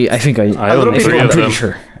 I think I I own lot of 3 people- I'm of pretty them.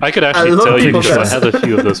 sure. I could A actually lot of tell you people because I does. have a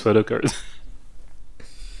few of those photo cards.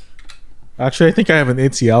 Actually, I think I have an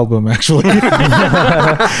ITZY album. Actually,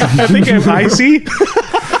 I think I have Icy.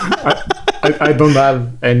 I don't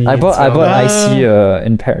have any. I bought Icy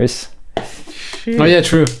in Paris. Oh yeah,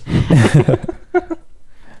 true.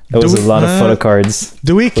 There was Do- a lot of photo cards.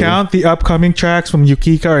 Do we count the upcoming tracks from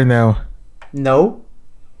Yukika or no? No.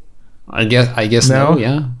 I guess No? no.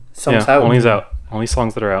 Yeah. Songs Yeah, out. only's out. Only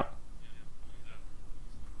songs that are out.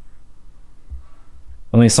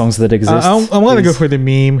 Only songs that exist. I'm gonna go please. for the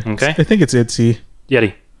meme. Okay. I think it's ITZY.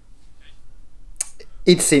 Yeti.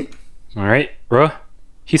 ITZY. All right. Ruh.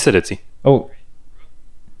 He said ITZY. Oh,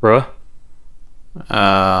 Ruh.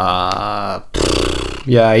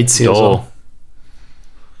 Yeah, it's as well.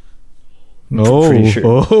 Joel. Oh, Pretty sure.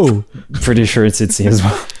 oh. pretty sure it's ITZY as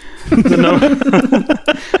well.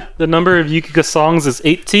 The number of Yukika songs is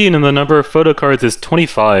 18, and the number of photo cards is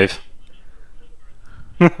 25.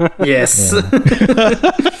 Yes. 25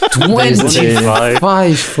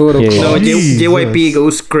 photo Yeah. No, cards. Jesus. JYP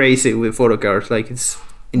goes crazy with photo cards. Like, it's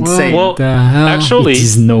insane. Well, the hell? actually, It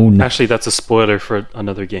is known. actually, that's a spoiler for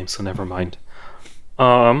another game, so never mind.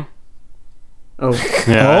 Oh,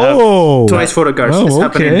 Yeah, Oh. twice photo cards. It's Oh,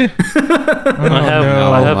 happening. okay.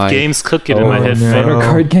 I have my. games cooking in my Oh, head. no. Photo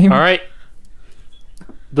card game. All right.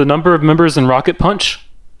 The number of members in Rocket Punch,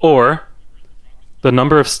 or the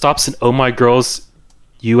number of stops in Oh My Girl's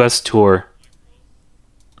U.S. tour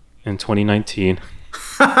in 2019.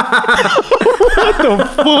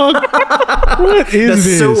 What is That's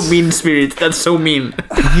this? so mean, Spirit. That's so mean.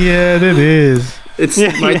 Yeah, that is. It's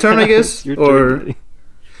my turn, I guess? Your Or turn.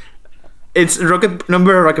 it's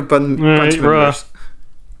number of Rocket Punch Right, members.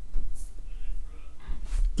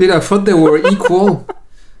 Dude, I thought they were equal.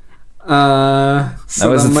 That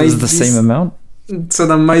was the same amount. So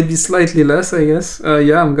that might be slightly less, I guess.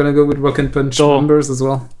 Yeah, I'm gonna go with Rock and Punch Joel. numbers as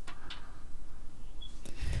well.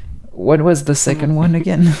 What was the second one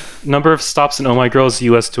again? Number of stops in Oh My Girl's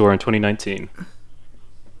U.S. tour in 2019.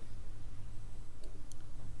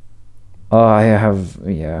 Oh, I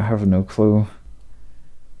have no clue.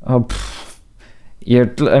 Oh, yeah.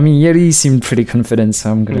 I mean, Yeti seemed pretty confident,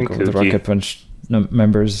 so I'm gonna go with the Cookie. Rocket Punch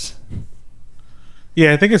members.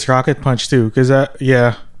 Yeah, I think it's Rocket Punch too. Because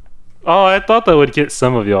yeah. Oh, I thought that would get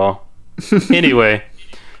some of y'all. Anyway,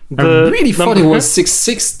 I really thought it was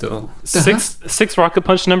 6-6 though. six Rocket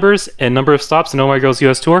Punch numbers and number of stops in Oh My Girl's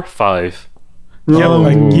U.S. tour 5. Yep, yep.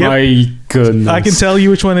 my goodness! I can tell you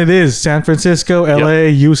which one it is: San Francisco, LA,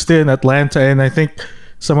 Houston, Atlanta, and I think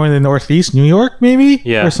somewhere in the Northeast, New York, maybe.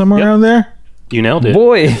 Yeah. Or somewhere Yep. around there. You nailed it.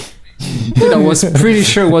 Boy, I was pretty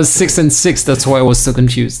sure it was 6 and 6. That's why I was so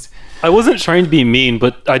confused. I wasn't trying to be mean,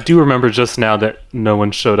 but I do remember just now that no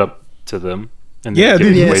one showed up to them. And they Yeah, were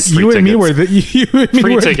dude, giving away yes. free you and me tickets. were you and me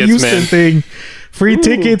Free were tickets, the Houston man. thing. Free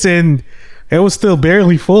tickets, and it was still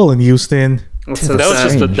barely full in Houston. What's so That was sad?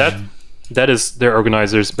 just Strange. that is their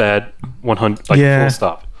organizers' bad 100 Yeah. full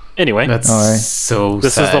stop. Anyway, That's Alright. so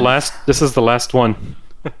this sad. is the last. This is the last one.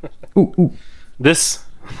 ooh. This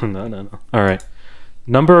no. All right.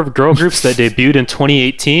 Number of girl groups that debuted in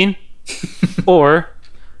 2018, or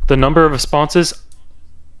the number of responses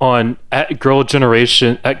on at Girls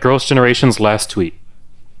Generation's last tweet.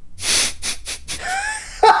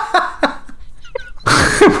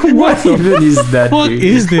 What even is that? What dude?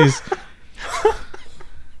 is this?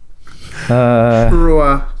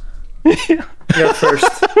 Rua. You're first.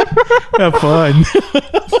 Have fun.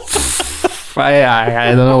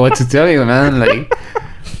 I don't know what to tell you, man. Like,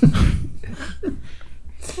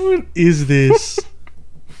 What is this?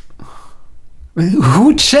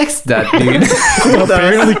 who checks that, dude?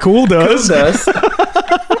 Apparently, Cool does. Does.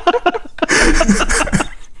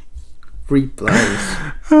 Replies.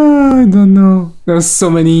 I don't know. There's so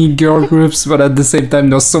many girl groups, but at the same time,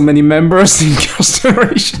 there's so many members in Girls'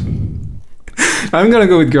 Generation. I'm gonna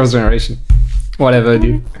go with Girls' Generation. Whatever,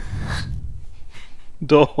 dude.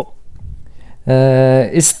 Doll.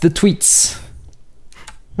 It's the tweets.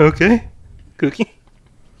 Okay. Cookie.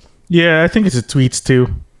 Yeah, I think it's a tweets too.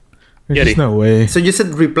 There's Yeti. just no way. So you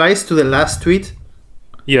said replies to the last tweet.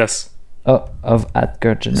 Yes. Oh, of at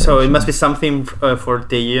Girl Generation. So it must be something for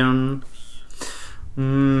Taeyeon.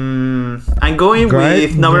 I'm going Right?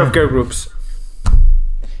 with number Yeah. of girl groups.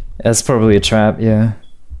 That's probably a trap. Yeah.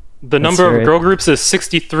 The Let's number hear of it. girl groups is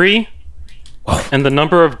 63. And the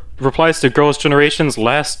number of replies to Girls' Generation's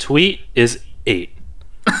last tweet is 8.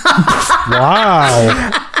 Wow.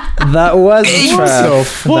 That was a trap.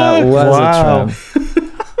 That was Wow. a trap.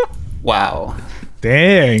 Wow.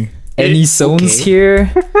 Dang. Any zones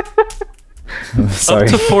here? Oh, sorry.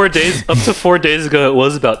 Up to 4 days ago it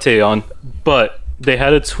was about Taeyeon, but they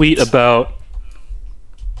had a tweet about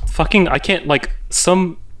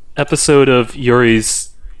some episode of Yuri's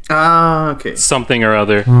Okay. something or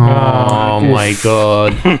other. Oh my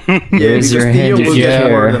god. Yeah, because your Taeyeon hand, will yeah.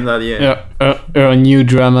 get more than that. Yeah. A new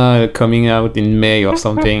drama coming out in May or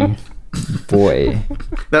something. Boy.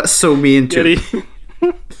 That's so mean too. Yeti.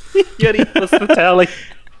 Yeti, what's the tally?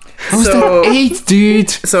 So 8, dude.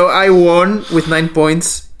 So I won with 9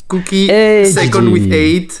 points. Cookie Hey, second GG. with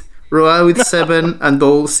 8. Roa with 7 and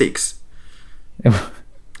Dole 6.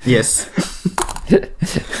 Yes.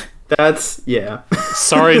 That's yeah.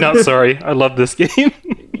 Sorry, not sorry. I love this game.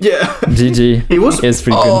 Yeah. GG. It was It's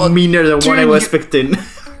pretty good. meaner than what I dude, was expecting.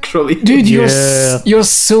 Actually. Dude, Yeah. you're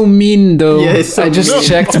so mean though. Yeah, it's so I just mean.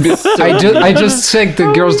 checked. I just checked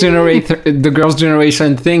the Girls'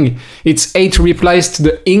 Generation thing. It's 8 replies to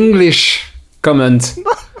the English comment.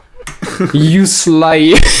 You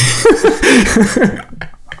sly.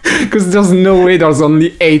 Because there's no way there's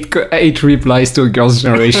only 8 replies to a Girls'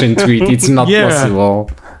 Generation tweet. It's not Yeah. possible.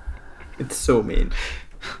 It's so mean.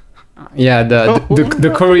 Yeah,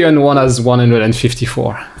 the Korean one has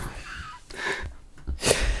 154.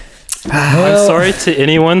 I'm sorry to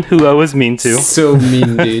anyone who I was mean to. So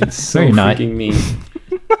mean, dude. So No, you're not. freaking mean.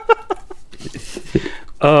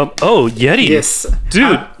 Oh, Yeti. Yes.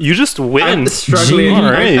 Dude, you just win. I'm struggling. All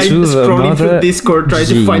right. I'm To the scrolling through mother Discord trying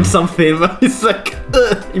to G. find something, but it's like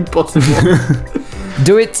impossible.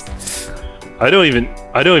 Do it. I don't even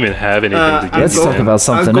have anything to give Let's you. talk about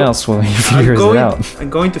something go- else while he figures it out.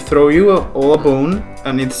 I'm going to throw you all a bone,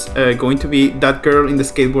 and it's going to be that girl in the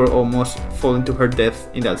skateboard almost falling to her death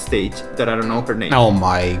in that stage that I don't know her name. Oh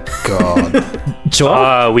my god.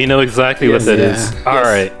 Choa? We know exactly what Yes, that yeah. is. All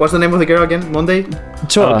right. What's the name of the girl again? Monday?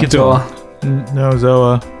 Choa. Joa. No,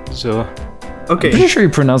 Zoa. So, Okay. Pretty sure you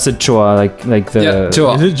pronounce it Choa, like the. Yeah,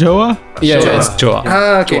 Joa. Is it Joa? Yeah, Joa. it's Joa.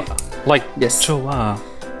 Ah, okay. like, Yes. Choa.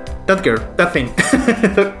 That girl. That thing. Because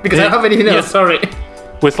I Yeah, don't have anything yeah. else, sorry.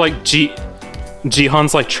 With like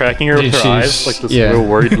Jihan's like tracking her with her She's- eyes, like this yeah. real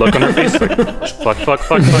worried look on her face. Like, fuck.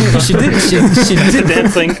 She did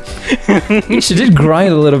Dancing. she did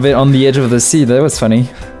grind a little bit on the edge of the sea. That was funny.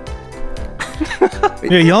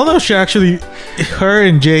 Yeah, y'all know her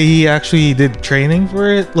and Jae actually did training for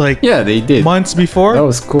it like Yeah, they did. months before. That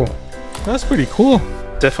was cool. That's pretty cool.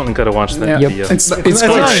 Definitely gotta watch that Yeah. video. It's That's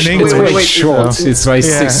quite, not in English. it's quite Wait, short. It's like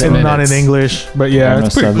Yeah, 6 and minutes. not in English, but yeah, Yeah,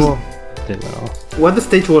 it's no pretty subs. cool. Did well. What the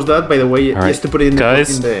stage was that, by the way? right. Just to put it in the,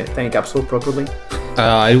 Guys. in the tiny capsule properly.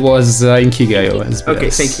 It was Inkigayo. Okay,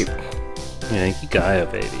 thank you. Yeah, you Gaia,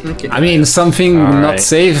 baby. Okay. I mean, something All not right.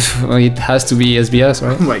 safe. It has to be SBS,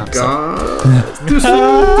 right? Oh my So- god. Too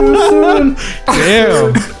soon.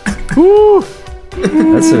 Damn.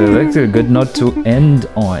 That's a good note to end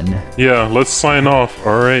on. Yeah, let's sign off.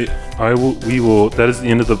 All right. We will. That is the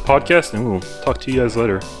end of the podcast, and we'll talk to you guys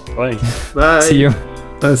later. Bye. Bye. See you.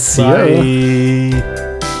 See ya. Bye.